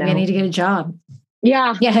is. Maybe I need to get a job.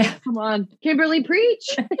 Yeah. Yeah. Come on, Kimberly,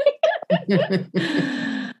 preach.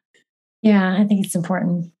 Yeah, I think it's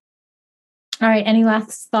important. All right. Any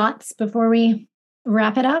last thoughts before we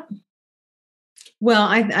wrap it up? Well,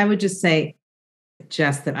 I would just say,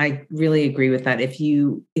 Jess, that I really agree with that. If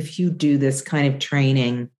you do this kind of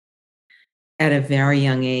training at a very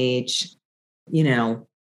young age,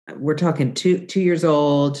 we're talking 2 years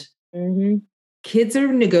old. Kids are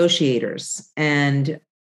negotiators, and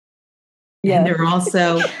they're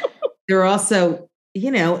also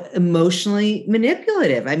emotionally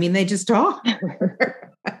manipulative. I mean, they just talk.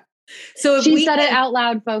 So if she said it out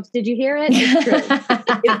loud, folks. Did you hear it? It's true.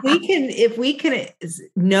 if we can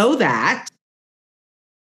know that,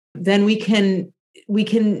 then we can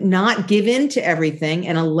not give in to everything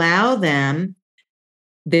and allow them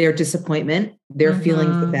their disappointment, their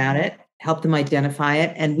feelings about it, help them identify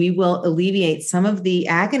it, and we will alleviate some of the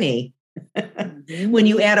agony. When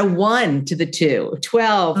you add a 1 to the 2,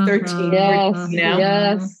 12, 13,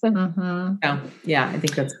 yes. So, yeah, I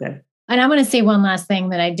think that's good. And I'm going to say one last thing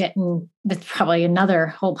that's probably another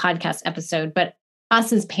whole podcast episode, but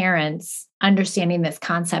us as parents, understanding this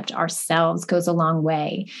concept ourselves goes a long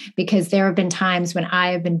way, because there have been times when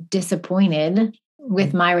I have been disappointed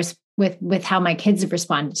with with how my kids have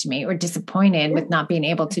responded to me, or disappointed with not being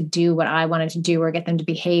able to do what I wanted to do or get them to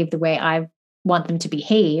behave the way I want them to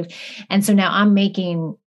behave. And so now I'm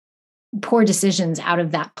making poor decisions out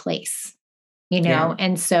of that place.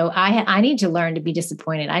 And so I need to learn to be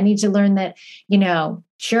disappointed. I need to learn that,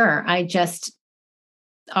 sure,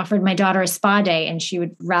 offered my daughter a spa day and she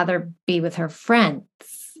would rather be with her friends.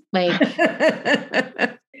 Like,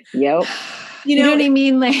 Yep. You know what I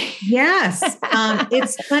mean? Like, yes.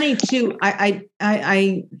 It's funny too. I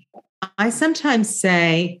sometimes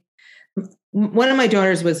say, one of my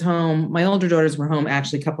daughters was home. My older daughters were home,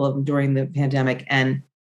 actually, a couple of them during the pandemic. And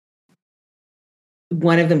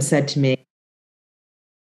one of them said to me,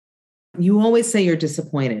 "You always say you're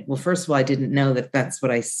disappointed." Well, first of all, I didn't know that that's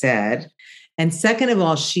what I said. And second of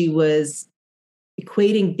all, she was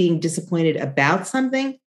equating being disappointed about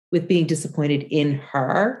something with being disappointed in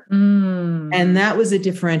her. And that was a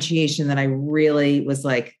differentiation that I really was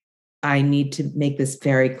like, I need to make this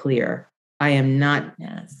very clear. I am not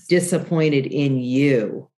disappointed in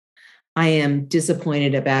you. I am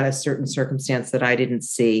disappointed about a certain circumstance that I didn't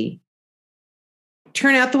see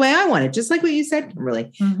turn out the way I wanted, just like what you said,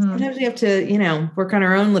 really. Sometimes we have to, work on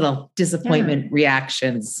our own little disappointment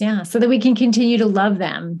reactions. Yeah. So that we can continue to love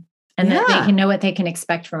them and that they can know what they can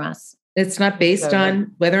expect from us. It's not based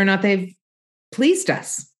on whether or not they've pleased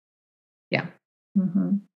us. Yeah.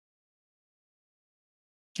 All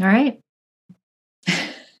right.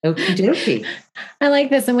 Okie dokie. I like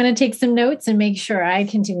this. I'm going to take some notes and make sure I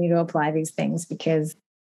continue to apply these things because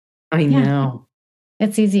I know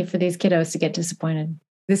it's easy for these kiddos to get disappointed.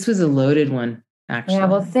 This was a loaded one, actually. Yeah.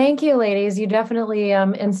 Well, thank you, ladies. You definitely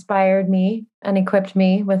inspired me and equipped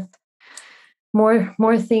me with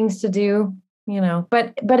more things to do,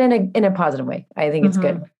 but in a positive way. I think it's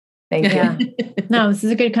good. Thank you. No, this is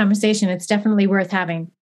a good conversation. It's definitely worth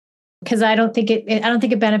having. Because I don't think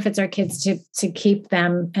it benefits our kids to keep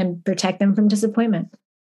them and protect them from disappointment.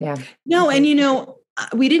 Yeah. No, and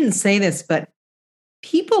we didn't say this, but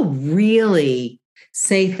people really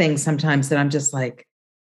say things sometimes that I'm just like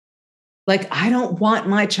I don't want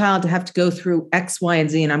my child to have to go through X, Y, and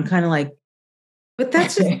Z. And I'm kind of like, but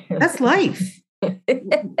that's life.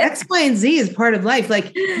 X, Y, and Z is part of life.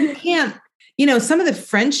 Like you can't, some of the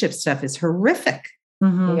friendship stuff is horrific.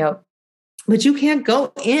 Yep. But you can't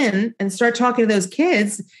go in and start talking to those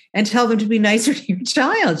kids and tell them to be nicer to your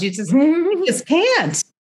child. You just can't.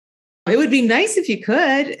 It would be nice if you could.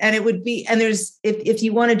 And it would be, and if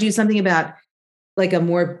you want to do something about like a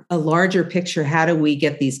larger picture, how do we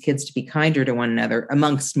get these kids to be kinder to one another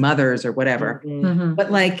amongst mothers or whatever?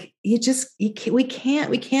 But like, we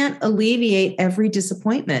can't alleviate every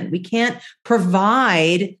disappointment. We can't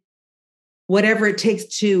provide whatever it takes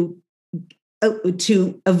to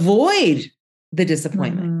avoid the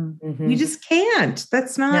disappointment. You just can't.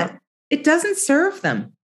 That's not, it doesn't serve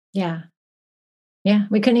them. Yeah. Yeah.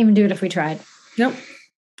 We couldn't even do it if we tried. Nope.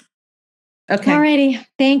 Okay. All righty.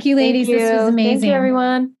 Thank you, ladies. This was amazing. Thank you,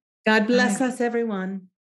 everyone. God bless us, everyone.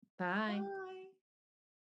 Bye.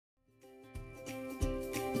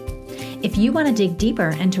 If you want to dig deeper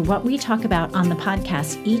into what we talk about on the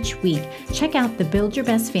podcast each week, check out the Build Your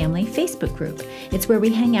Best Family Facebook group. It's where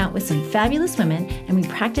we hang out with some fabulous women and we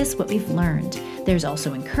practice what we've learned. There's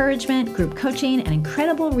also encouragement, group coaching, and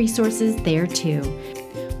incredible resources there too.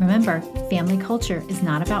 Remember, family culture is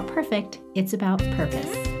not about perfect, it's about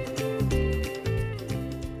purpose.